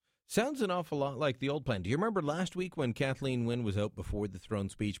 Sounds an awful lot like the old plan. Do you remember last week when Kathleen Wynne was out before the throne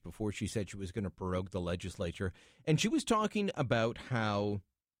speech, before she said she was going to prorogue the legislature, and she was talking about how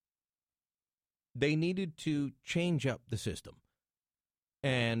they needed to change up the system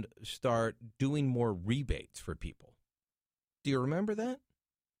and start doing more rebates for people. Do you remember that?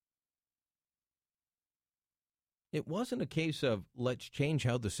 It wasn't a case of let's change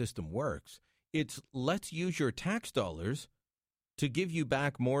how the system works. It's let's use your tax dollars to give you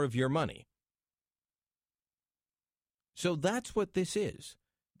back more of your money. So that's what this is.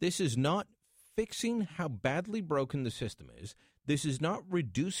 This is not fixing how badly broken the system is. This is not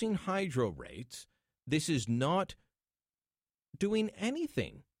reducing hydro rates. This is not doing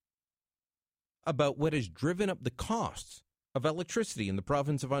anything about what has driven up the costs of electricity in the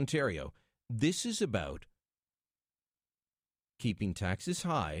province of Ontario. This is about keeping taxes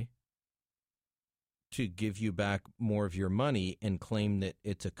high to give you back more of your money and claim that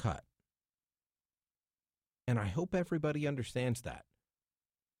it's a cut. And I hope everybody understands that.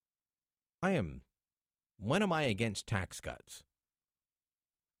 When am I against tax cuts?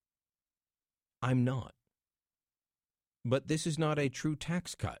 I'm not. But this is not a true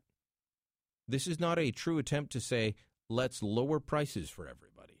tax cut. This is not a true attempt to say, let's lower prices for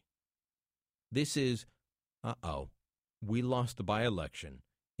everybody. This is, we lost the by-election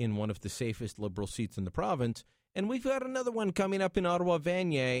in one of the safest Liberal seats in the province, and we've got another one coming up in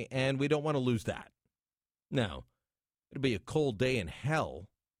Ottawa-Vanier, and we don't want to lose that. Now, it'll be a cold day in hell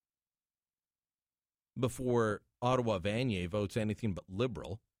before Ottawa Vanier votes anything but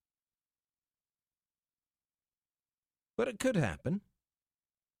Liberal. But it could happen.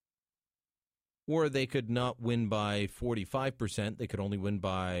 Or they could not win by 45%. They could only win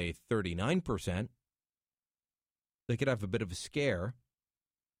by 39%. They could have a bit of a scare.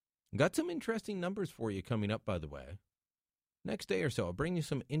 Got some interesting numbers for you coming up, by the way. Next day or so, I'll bring you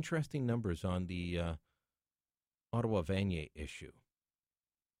some interesting numbers on the Ottawa Vanier issue.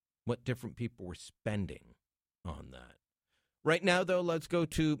 What different people were spending on that. Right now, though, let's go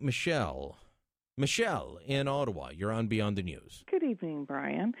to Michelle. Michelle in Ottawa, you're on Beyond the News. Good evening,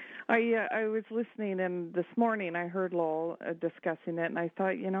 Brian. I was listening, and this morning I heard Lowell discussing it, and I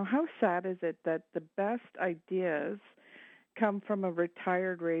thought, how sad is it that the best ideas come from a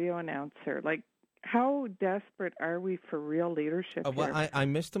retired radio announcer? Like, how desperate are we for real leadership Well, here? I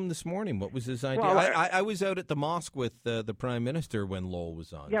missed him this morning. What was his idea? Well, I was out at the mosque with the Prime Minister when Lowell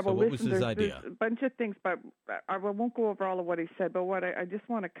was on. Yeah, so well, what listen, was his there's idea? a bunch of things, but I won't go over all of what he said. But what I just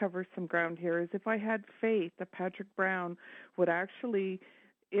want to cover some ground here is if I had faith that Patrick Brown would actually,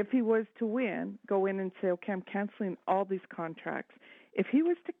 if he was to win, go in and say, okay, I'm canceling all these contracts. If he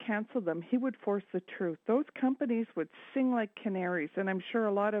was to cancel them, he would force the truth. Those companies would sing like canaries, and I'm sure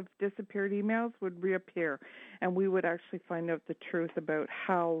a lot of disappeared emails would reappear, and we would actually find out the truth about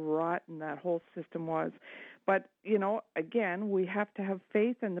how rotten that whole system was. But, again, we have to have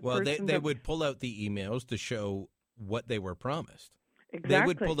faith in the person. Well, they would pull out the emails to show what they were promised. Exactly. They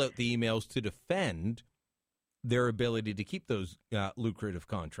would pull out the emails to defend their ability to keep those lucrative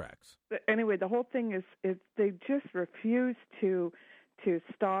contracts. Anyway, the whole thing is they just refuse to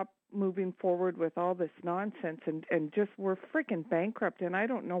stop moving forward with all this nonsense and just we're freaking bankrupt, and I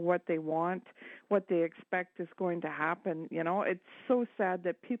don't know what they want, what they expect is going to happen. It's so sad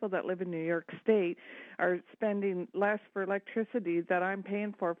that people that live in New York State are spending less for electricity that I'm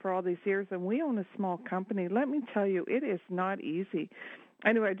paying for all these years, and we own a small company. Let me tell you, it is not easy.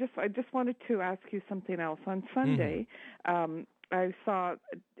 Anyway, I just wanted to ask you something else. On Sunday, I saw,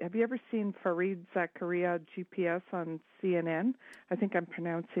 have you ever seen Fareed Zakaria GPS on CNN? I think I'm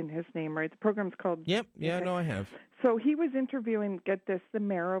pronouncing his name right. The program's called... Yep, yeah, no, I have. So he was interviewing, get this, the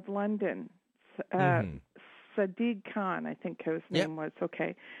mayor of London, Sadiq Khan, I think his name was.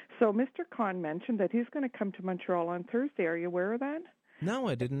 Okay. So Mr. Khan mentioned that he's going to come to Montreal on Thursday. Are you aware of that? No,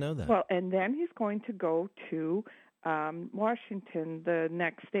 I didn't know that. Well, and then he's going to go to Washington the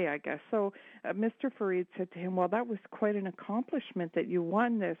next day, I guess. So Mr. Fareed said to him, well, that was quite an accomplishment that you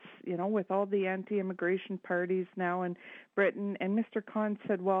won this, with all the anti-immigration parties now in Britain. And Mr. Khan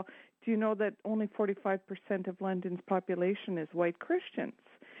said, well, do you know that only 45% of London's population is white Christians,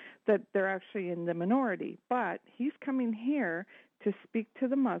 that they're actually in the minority. But he's coming here to speak to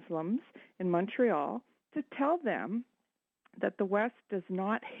the Muslims in Montreal to tell them that the West does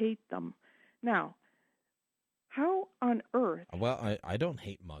not hate them. Now, how on earth? Well, I don't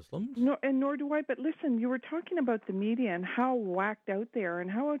hate Muslims. No, and nor do I. But listen, you were talking about the media and how whacked out they are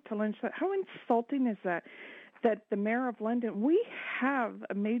and how insulting is that? That the mayor of London, we have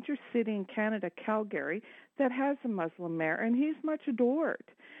a major city in Canada, Calgary, that has a Muslim mayor, and he's much adored.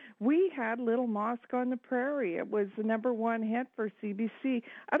 We had Little Mosque on the Prairie. It was the #1 hit for CBC.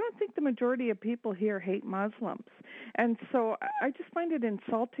 I don't think the majority of people here hate Muslims. And so I just find it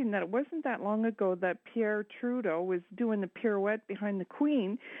insulting that it wasn't that long ago that Pierre Trudeau was doing the pirouette behind the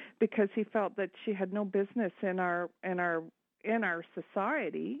Queen because he felt that she had no business in our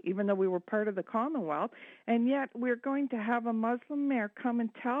society, even though we were part of the Commonwealth, and yet we're going to have a Muslim mayor come and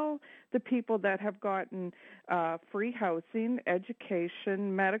tell the people that have gotten free housing,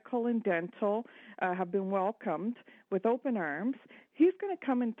 education, medical and dental, have been welcomed with open arms. He's going to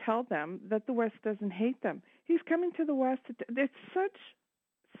come and tell them that the West doesn't hate them. He's coming to the West. It's such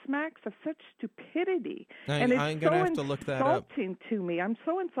smacks of such stupidity, and it's I'm gonna have to look that up. Insulting to me. I'm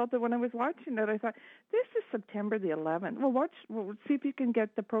so insulted when I was watching it. I thought, this is September the 11th. We'll see if you can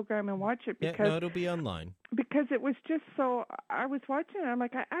get the program and watch it, because no, it'll be online. Because it was just so. I was watching it. I'm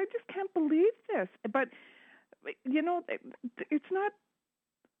like, I just can't believe this. But it's not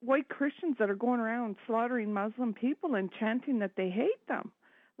white Christians that are going around slaughtering Muslim people and chanting that they hate them.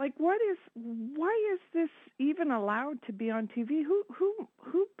 Like, why is this even allowed to be on TV?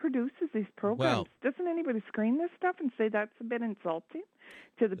 Who produces these programs? Doesn't anybody screen this stuff and say that's a bit insulting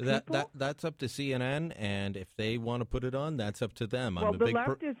to the people? That's up to CNN, and if they want to put it on, that's up to them. Well, the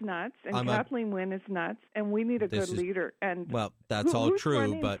left is nuts, and Kathleen Wynne is nuts, and we need a good leader. And that's all true. Who's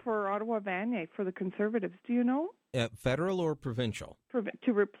running but for Ottawa Vanier for the Conservatives? Do you know? Federal or provincial?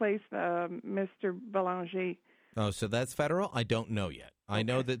 To replace Mr. Belanger. Oh, so that's federal? I don't know yet. I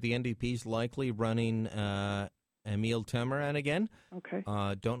know that the NDP's likely running Emil Temeran again. Okay.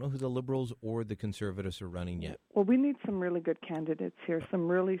 Don't know who the Liberals or the Conservatives are running yet. Well, we need some really good candidates here, some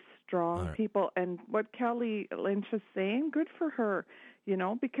really strong people. And what Kelly Lynch is saying, good for her,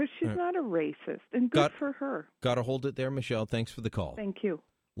 because she's not a racist, and good for her. Got to hold it there, Michelle. Thanks for the call. Thank you.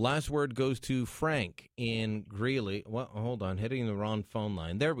 Last word goes to Frank in Greeley. Well, hold on, hitting the wrong phone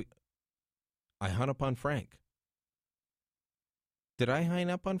line. I hung up on Frank. Did I hang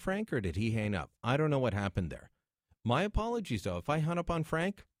up on Frank or did he hang up? I don't know what happened there. My apologies, though. If I hung up on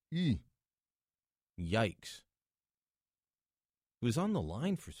Frank, yikes. He was on the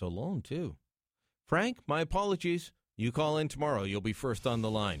line for so long, too. Frank, my apologies. You call in tomorrow. You'll be first on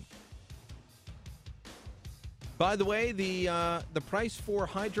the line. By the way, the price for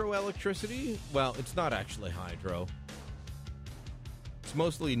hydroelectricity, well, it's not actually hydro. It's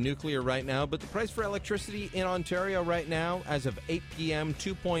mostly nuclear right now, but the price for electricity in Ontario right now, as of 8 p.m.,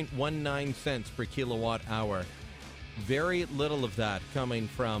 2.19 cents per kilowatt hour. Very little of that coming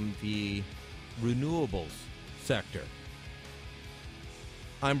from the renewables sector.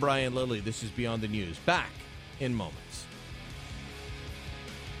 I'm Brian Lilly. This is Beyond the News. Back in moments.